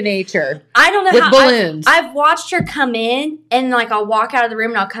a freak of nature. I don't know with how balloons. I've watched her come in, and like I'll walk out of the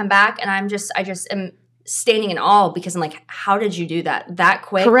room and I'll come back, and I just am standing in awe because I'm like, how did you do that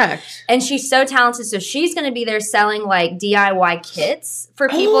quick? Correct. And she's so talented. So she's going to be there selling like DIY kits for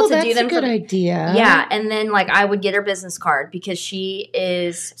people to do them. That's a good idea. Yeah. And then like I would get her business card because she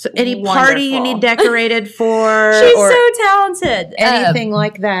is so any wonderful. Party you need decorated for. She's or so talented. anything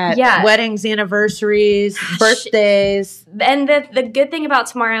like that. Yeah. Weddings, anniversaries, birthdays. And the good thing about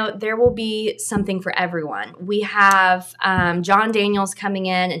tomorrow, there will be something for everyone. We have John Daniels coming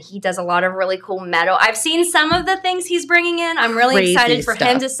in, and he does a lot of really cool metal. I've seen some of the things he's bringing in. I'm really Crazy excited for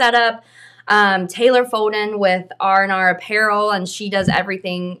him to set up. Taylor Folden with R&R Apparel, and she does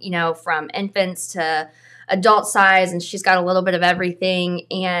everything, from infants to adult size, and she's got a little bit of everything.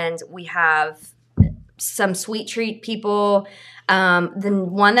 And we have some sweet treat people.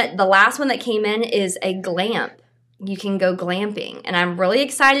 The last one that came in is a glamp. You can go glamping. And I'm really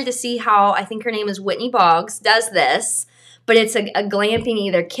excited to see how, I think her name is Whitney Boggs, does this. But it's a glamping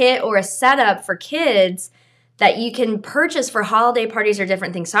either kit or a setup for kids that you can purchase for holiday parties or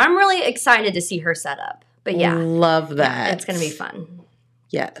different things. So I'm really excited to see her setup. But yeah. Love that. It's going to be fun.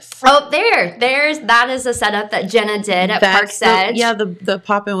 Yes. Oh, that is a setup that Jenna did at Parks Edge. The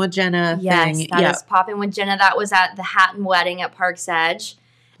Poppin' with Jenna thing. Yes, that is Poppin' with Jenna. That was at the Hatton Wedding at Parks Edge.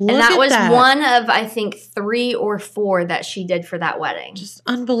 Look and that at was that. one of, I think, 3 or 4 that she did for that wedding. Just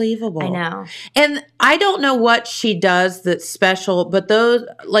unbelievable. I know. And I don't know what she does that's special, but those,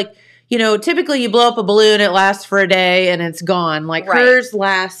 like, typically you blow up a balloon, it lasts for a day and it's gone. Like hers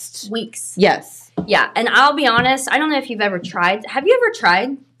lasts weeks. Yes. Yeah. And I'll be honest, I don't know if you've ever tried. Have you ever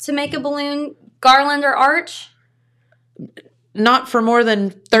tried to make a balloon garland or arch? not for more than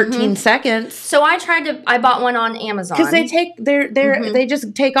 13 seconds. So I bought one on Amazon. Because they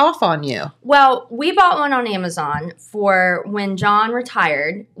just take off on you. Well, we bought one on Amazon for when John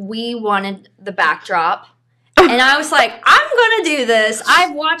retired. We wanted the backdrop. And I was like, I'm going to do this.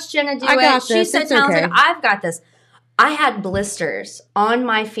 I've watched Jenna do it. She's so talented. Okay. I've got this. I had blisters on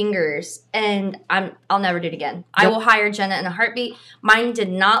my fingers, and I'll never do it again. Yep. I will hire Jenna in a heartbeat. Mine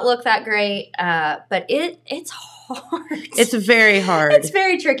did not look that great, but it's hard. It's very hard. It's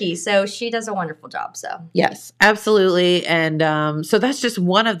very tricky. So she does a wonderful job. So yes, absolutely. And so that's just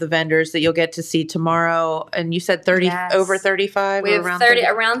one of the vendors that you'll get to see tomorrow. And you said over 35. We have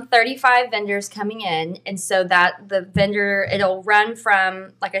around 35 vendors coming in, and so that the vendor it'll run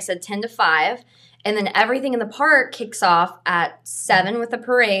from, like I said, 10 to 5. And then everything in the park kicks off at 7 with the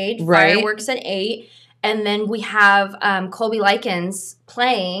parade. Right. Fireworks at 8. And then we have Colby Likens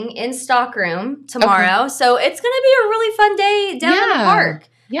playing in Stockroom tomorrow. Okay. So it's going to be a really fun day down in the park.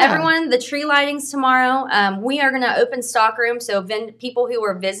 Yeah. Everyone, the tree lighting's tomorrow. We are going to open Stockroom so people who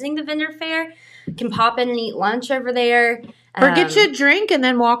are visiting the vendor fair can pop in and eat lunch over there. Or get you a drink and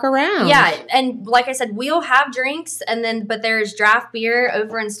then walk around. Yeah, and like I said, we'll have drinks, but there's draft beer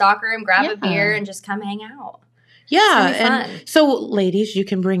over in Stockroom. Grab a beer and just come hang out. Yeah, and so ladies, you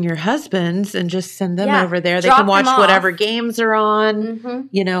can bring your husbands and just send them over there. They can watch whatever games are on,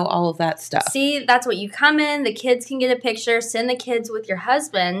 all of that stuff. See, that's what you come in. The kids can get a picture. Send the kids with your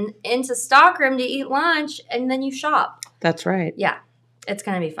husband into Stockroom to eat lunch, and then you shop. That's right. Yeah, it's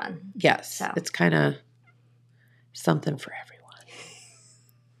going to be fun. Yes, so. It's kind of something for everyone.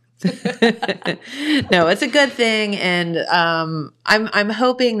 No, it's a good thing, and I'm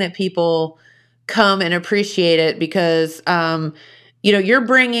hoping that people come and appreciate it because you're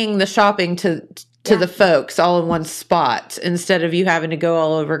bringing the shopping to the folks all in one spot instead of you having to go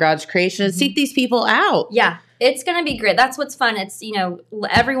all over God's creation and seek these people out. Yeah, it's going to be great. That's what's fun. It's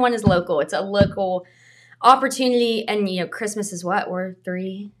everyone is local. It's a local opportunity, and Christmas is what? We're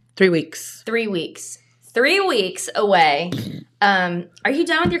 3 weeks. 3 weeks. 3 weeks away. Are you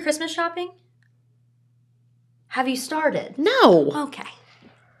done with your Christmas shopping? Have you started? No. Okay.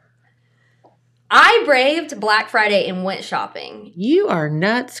 I braved Black Friday and went shopping. You are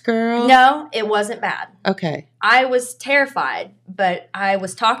nuts, girl. No, it wasn't bad. Okay. I was terrified, but I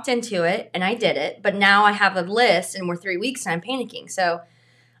was talked into it, and I did it. But now I have a list, and we're 3 weeks, and I'm panicking. So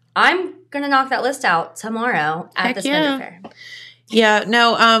I'm going to knock that list out tomorrow at this vendor fair. Yeah,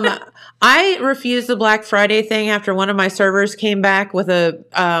 no, I refused the Black Friday thing after one of my servers came back with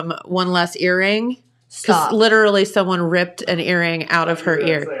a one less earring. Because literally someone ripped an earring out of her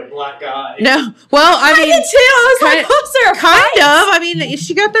ear. Like a black eye. No, well, I mean, did too. I was like, "Was there a kind of?" I mean,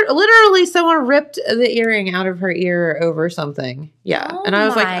 she got there. Literally, someone ripped the earring out of her ear over something. Yeah, and I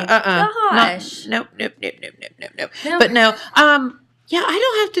was like, gosh, nope. But no, yeah, I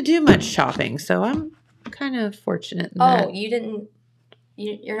don't have to do much shopping, so I'm kind of fortunate. In that. You didn't.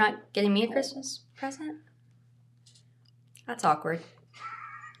 You're not getting me a Christmas present? That's awkward.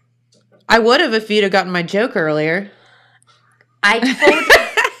 I would have if you'd have gotten my joke earlier.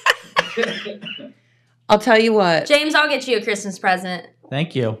 I'll tell you what. James, I'll get you a Christmas present.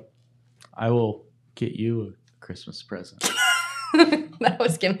 Thank you. I will get you a Christmas present. That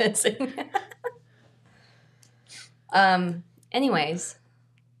was convincing. Anyways.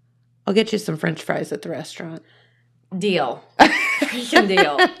 I'll get you some French fries at the restaurant. Deal. Freaking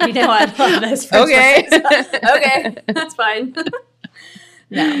deal. You know I love those French fries. Okay. That's fine.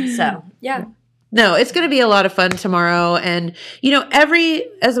 No, so, yeah. No, it's going to be a lot of fun tomorrow. And,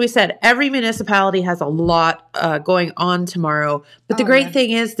 as we said, every municipality has a lot going on tomorrow. But the great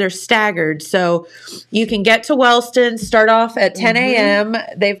thing is they're staggered. So you can get to Wellston, start off at 10 a.m.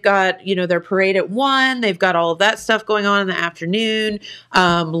 They've got, their parade at 1. They've got all of that stuff going on in the afternoon.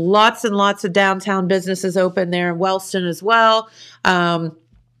 Lots and lots of downtown businesses open there in Wellston as well. And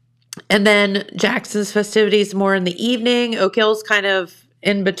then Jackson's festivities more in the evening. Oak Hill's kind of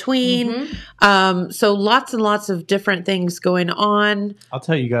in between. So lots and lots of different things going on. I'll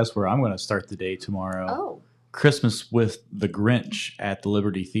tell you guys where I'm going to start the day tomorrow. Christmas with the Grinch at the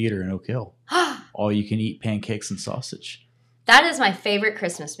Liberty Theater in Oak Hill. All you can eat pancakes and sausage. That is my favorite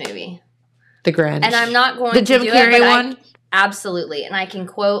Christmas movie. The Grinch. And I'm not going to do Jim Carrey it, one? Absolutely. And I can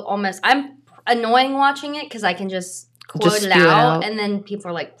quote I'm annoying watching it because I can just quote it out. And then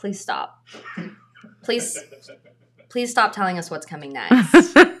people are like, please stop. Please stop telling us what's coming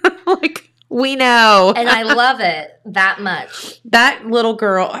next. We know. And I love it that much. That little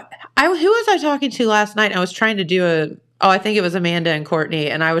girl. Who was I talking to last night? I was trying to do I think it was Amanda and Courtney,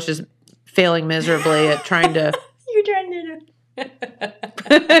 and I was just failing miserably at trying to. You're trying to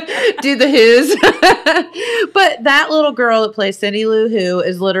do the Who's. But that little girl that plays Cindy Lou Who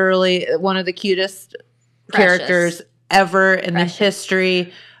is literally one of the cutest characters ever in the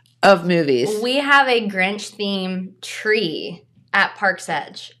history of movies. We have a Grinch theme tree at Park's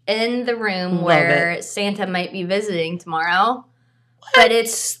Edge in the room where Santa might be visiting tomorrow. But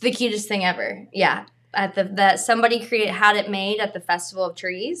it's the cutest thing ever. Yeah. That somebody had it made at the Festival of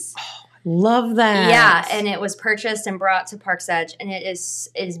Trees. Love that. Yeah, and it was purchased and brought to Park's Edge, and it is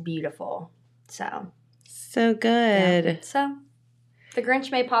beautiful. So good. Yeah. So the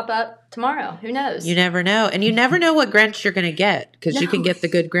Grinch may pop up tomorrow. Who knows? You never know. And you never know what Grinch you're going to get, because you can get the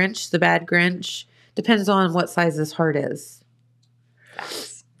good Grinch, the bad Grinch. Depends on what size his heart is.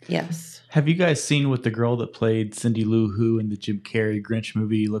 Facts. Yes. Have you guys seen what the girl that played Cindy Lou Who in the Jim Carrey Grinch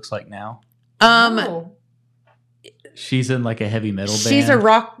movie looks like now? No. She's in like a heavy metal band. She's a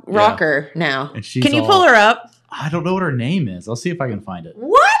rocker now. And she's can you pull her up? I don't know what her name is. I'll see if I can find it.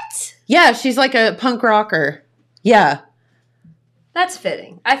 What? Yeah, she's like a punk rocker. Yeah. That's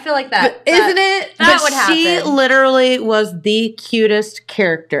fitting. I feel like that. Isn't it? That but would happen. She literally was the cutest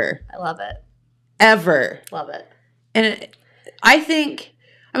character I love it. ever. Love it. And I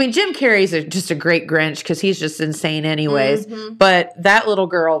mean, Jim Carrey's just a great Grinch because he's just insane anyways. Mm-hmm. But that little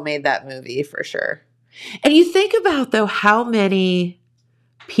girl made that movie for sure. And you think about, though, how many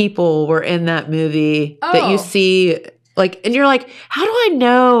people were in that movie that you see, like, and you're like, how do I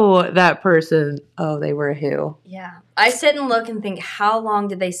know that person? Oh, they were a Who. Yeah. I sit and look and think, how long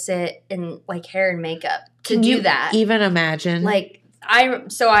did they sit in, like, hair and makeup to Can do you that? even imagine? Like,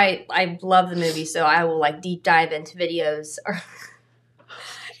 I love the movie, so I will, like, deep dive into videos. I'm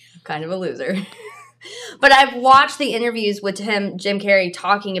kind of a loser. But I've watched the interviews with Jim Carrey,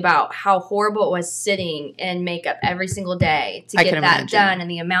 talking about how horrible it was sitting in makeup every single day to get that done, and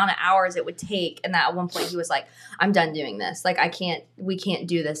the amount of hours it would take. And that at one point he was like, I'm done doing this. Like, we can't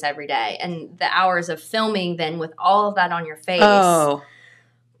do this every day. And the hours of filming then with all of that on your face. Oh.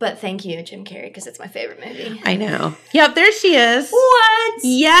 But thank you, Jim Carrey, because it's my favorite movie. I know. Yep, there she is. What?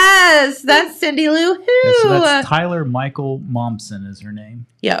 Yes, that's Cindy Lou Who. Yeah, so that's Tyler Michael Momsen is her name.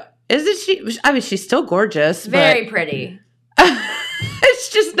 Yep. Isn't she? I mean, she's still gorgeous. Very pretty. It's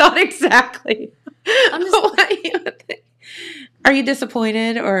just not exactly. Are you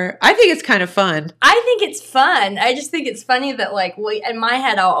disappointed, or I think it's kind of fun? I think it's fun. I just think it's funny that, like, in my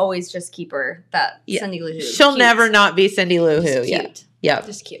head, I'll always just keep her Cindy Lou Who. She'll cute. never not be Cindy Lou Who. Just Yeah, cute. yeah,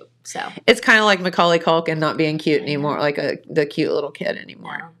 Just cute. So it's kind of like Macaulay Culkin not being cute anymore, like the cute little kid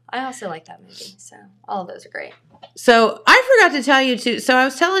anymore. no, I also like that movie. So all of those are great. So I forgot to tell you too. So I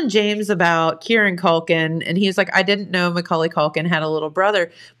was telling James about Kieran Culkin, and he was like, "I didn't know Macaulay Culkin had a little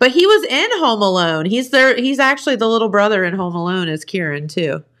brother, but he was in Home Alone. He's there. He's actually the little brother in Home Alone as Kieran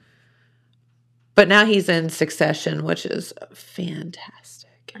too. But now he's in Succession, which is fantastic.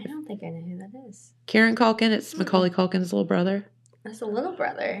 I don't think I know who that is. Kieran Culkin. It's Macaulay Culkin's little brother. That's a little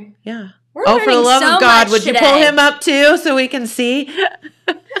brother. Yeah. We're Oh, for the learning love so of God, much would you today. pull him up too so we can see?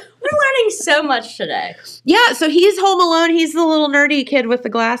 We're learning so much today. Yeah, so he's Home Alone. He's the little nerdy kid with the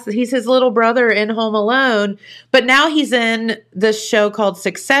glasses. He's his little brother in Home Alone. But now he's in this show called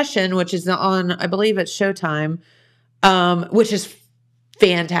Succession, which is on, I believe it's Showtime, which is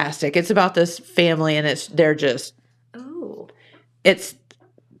fantastic. It's about this family, and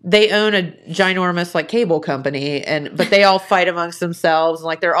they own a ginormous like cable company, but they all fight amongst themselves, and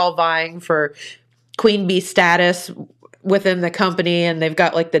like they're all vying for queen bee status within the company, and they've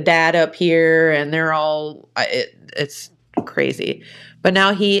got like the dad up here, and they're all it's crazy. But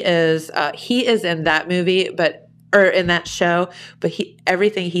now he is in that movie, or in that show, but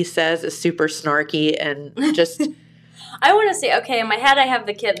everything he says is super snarky and just I want to say, okay, in my head I have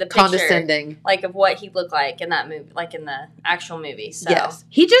the picture, condescending, like of what he looked like in that movie, like in the actual movie. So yes,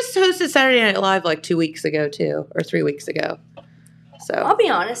 he just hosted Saturday Night Live like 2 weeks ago too, or 3 weeks ago. So I'll be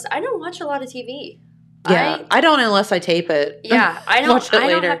honest, I don't watch a lot of TV. Yeah, I don't unless I tape it. Yeah, I don't. Watch it I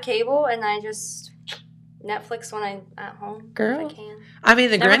don't later. have cable, and I just Netflix when I'm at home. Girl. if I can. I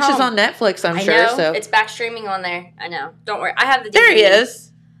mean, The Never Grinch is home. on Netflix, I'm I sure. know So it's back streaming on there. I know. Don't worry. I have the. there he DVD. is.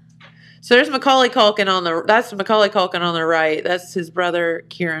 So there's Macaulay Culkin that's Macaulay Culkin on the right. That's his brother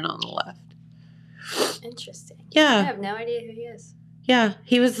Kieran on the left. Interesting. I Yeah, have no idea who he is. yeah.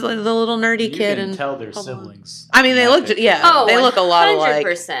 He was the little nerdy You kid, can and tell they're Home Alone. siblings. I mean, they look, Oh, they look a lot alike.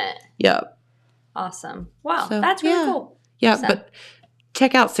 100%. Yep. Awesome. Wow, So, that's really yeah. cool. Yeah, So- but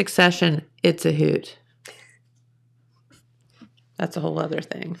check out Succession. It's a hoot. That's a whole other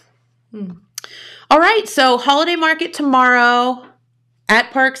thing. Hmm. All right, so holiday market tomorrow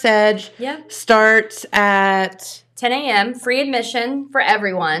at Park's Edge Yeah. starts at 10 a.m. Free admission for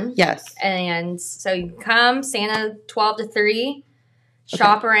everyone. yes. And so you can come, Santa 12 to 3.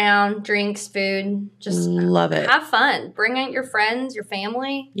 Shop around, drinks, food. Just Love it. have fun. Bring out your friends, your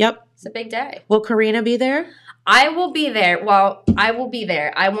family. Yep. It's a big day. Will Karina be there? I will be there. Well, I will be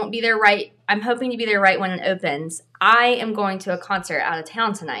there. I won't be there right. I'm hoping to be there right when it opens. I am going to a concert out of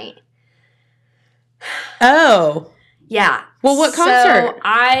town tonight. Oh. Yeah. Well, what concert? So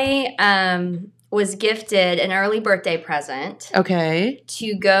I was gifted an early birthday present Okay.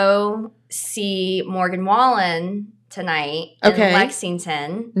 to go see Morgan Wallen tonight in Okay.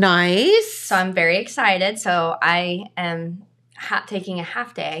 Lexington. Nice. So I'm very excited. So I am taking a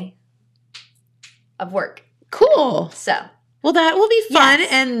half day of work. Cool. So Well, that will be fun. Yes.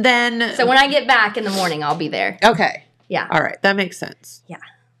 And then. when I get back in the morning, I'll be there. Okay. Yeah. All right. That makes sense.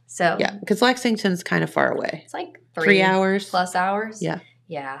 So Yeah. Because Lexington's kind of far away. it's like 3 hours. plus hours. Yeah.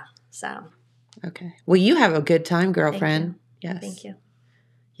 Yeah. So Okay. Well, you have a good time, girlfriend. Yes. thank you.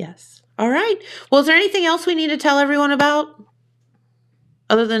 Yes. All right. Well, is there anything else we need to tell everyone about?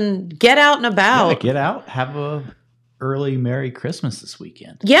 Other than get out and Yeah, about. get out. Have a early Merry Christmas this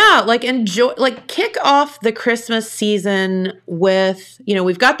weekend. Yeah, like enjoy, like kick off the Christmas season with,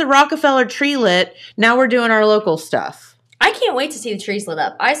 we've got the Rockefeller tree lit. Now we're doing our local stuff. I can't wait to see the trees lit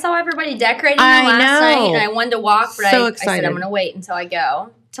up. I saw everybody decorating them I last know. night, and I wanted to walk, but So I excited. said I'm going to wait until I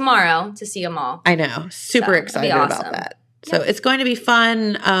go tomorrow to see them all. I know. Super So, it'll be excited awesome. about that. So it's going to be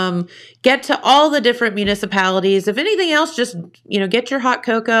fun. Get to all the different municipalities. If anything else, just, get your hot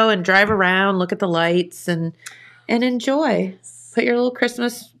cocoa and drive around, look at the lights and enjoy. Put your little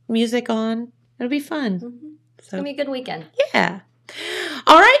Christmas music on. It'll be fun. It's So going to be a good weekend. yeah.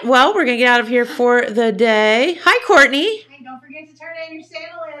 All right. Well, we're going to get out of here for the day. Hi, Courtney. And don't forget to turn in your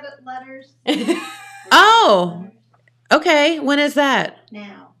Santa letters Oh, okay. When is that?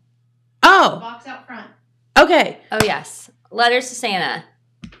 now. Oh, Box out front. okay. Oh, yes. Letters to Santa.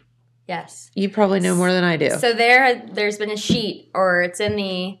 Yes. You probably know more than I do. So there's been a sheet, or it's in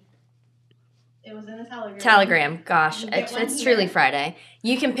the It was in the telegram. Telegram. Gosh, You get it's one truly here. Friday.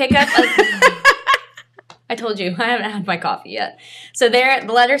 You can pick up. I told you I haven't had my coffee yet. So the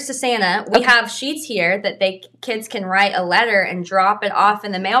letters to Santa. We have sheets here that kids can write a letter and drop it off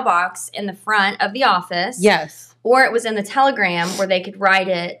in the mailbox in the front of the office. Yes. Or it was in the Telegram where they could write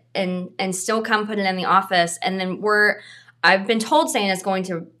it and still come put it in the office. And then I've been told Santa's going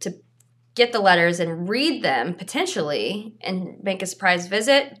to get the letters and read them potentially and make a surprise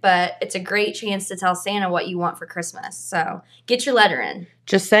visit, but it's a great chance to tell Santa what you want for Christmas. So get your letter in.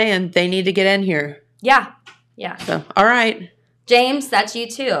 Just saying, they need to get in here. Yeah. Yeah. So, all right. James, that's you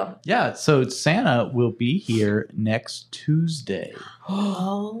too. Yeah, so Santa will be here next Tuesday.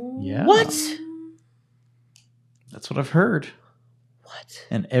 Oh. Yeah. What? That's what I've heard. What?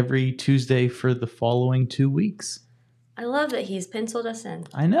 And every Tuesday for the following 2 weeks. I love that he's penciled us in.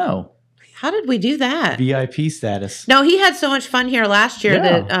 I know. How did we do that? VIP status. No, he had so much fun here last year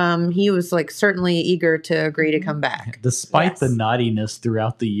Yeah. that he was certainly eager to agree to come back. Despite Yes. the naughtiness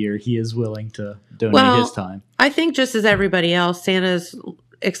throughout the year, he is willing to donate Well, his time. I think just as everybody else, Santa's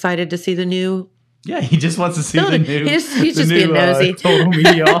excited to see the new. Yeah, he just wants to see Building. the new. He's the just new, being nosy. Total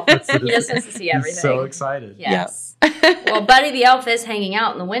Media offices. He just wants to see everything. He's so excited. Yes. Well, Buddy the Elf is hanging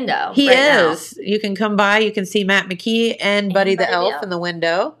out in the window. He right now. is. You can come by. You can see Matt McKee and Buddy the Buddy the Elf Elf. in the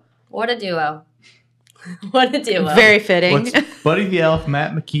window. What a duo. What a duo. Very fitting. What's Buddy the Elf,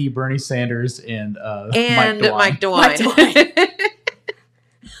 Matt McKee, Bernie Sanders, and And Mike DeWine. Mike DeWine.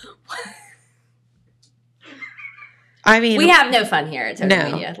 I mean, We have no fun here at Total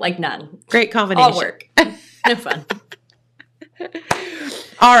No. Media. Like none. great combination. All work. No fun.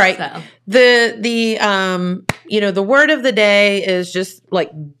 All right. So The word of the day is just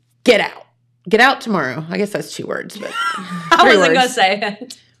get out. Get out tomorrow. I guess that's 2 words, but I 3 wasn't going words. to say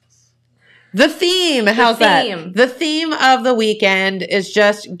it. The theme, how's theme. that? The theme of the weekend is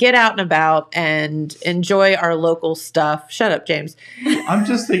just get out and about and enjoy our local stuff. Shut up, James. I'm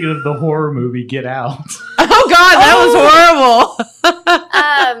just thinking of the horror movie Get Out. Oh God, that was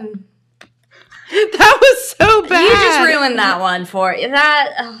horrible. That was so bad. You just ruined that one for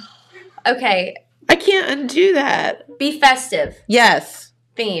okay. I can't undo that. Be festive. Yes.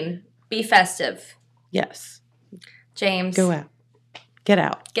 Theme. Be festive. Yes. James. Go out. Get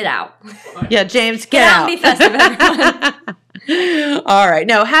out. Get out. Yeah, James, Get get out and be festive, everyone. All right.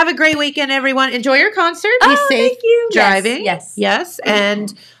 No, have a great weekend, everyone. Enjoy your concert. Be Oh, safe thank you. driving. Yes. Yes.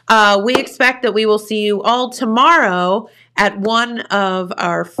 And we expect that we will see you all tomorrow at one of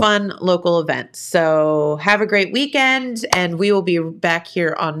our fun local events. So have a great weekend, and we will be back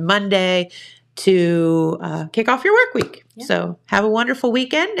here on Monday to kick off your work week. Yeah. So have a wonderful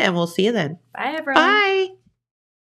weekend, and we'll see you then. Bye, everyone. Bye.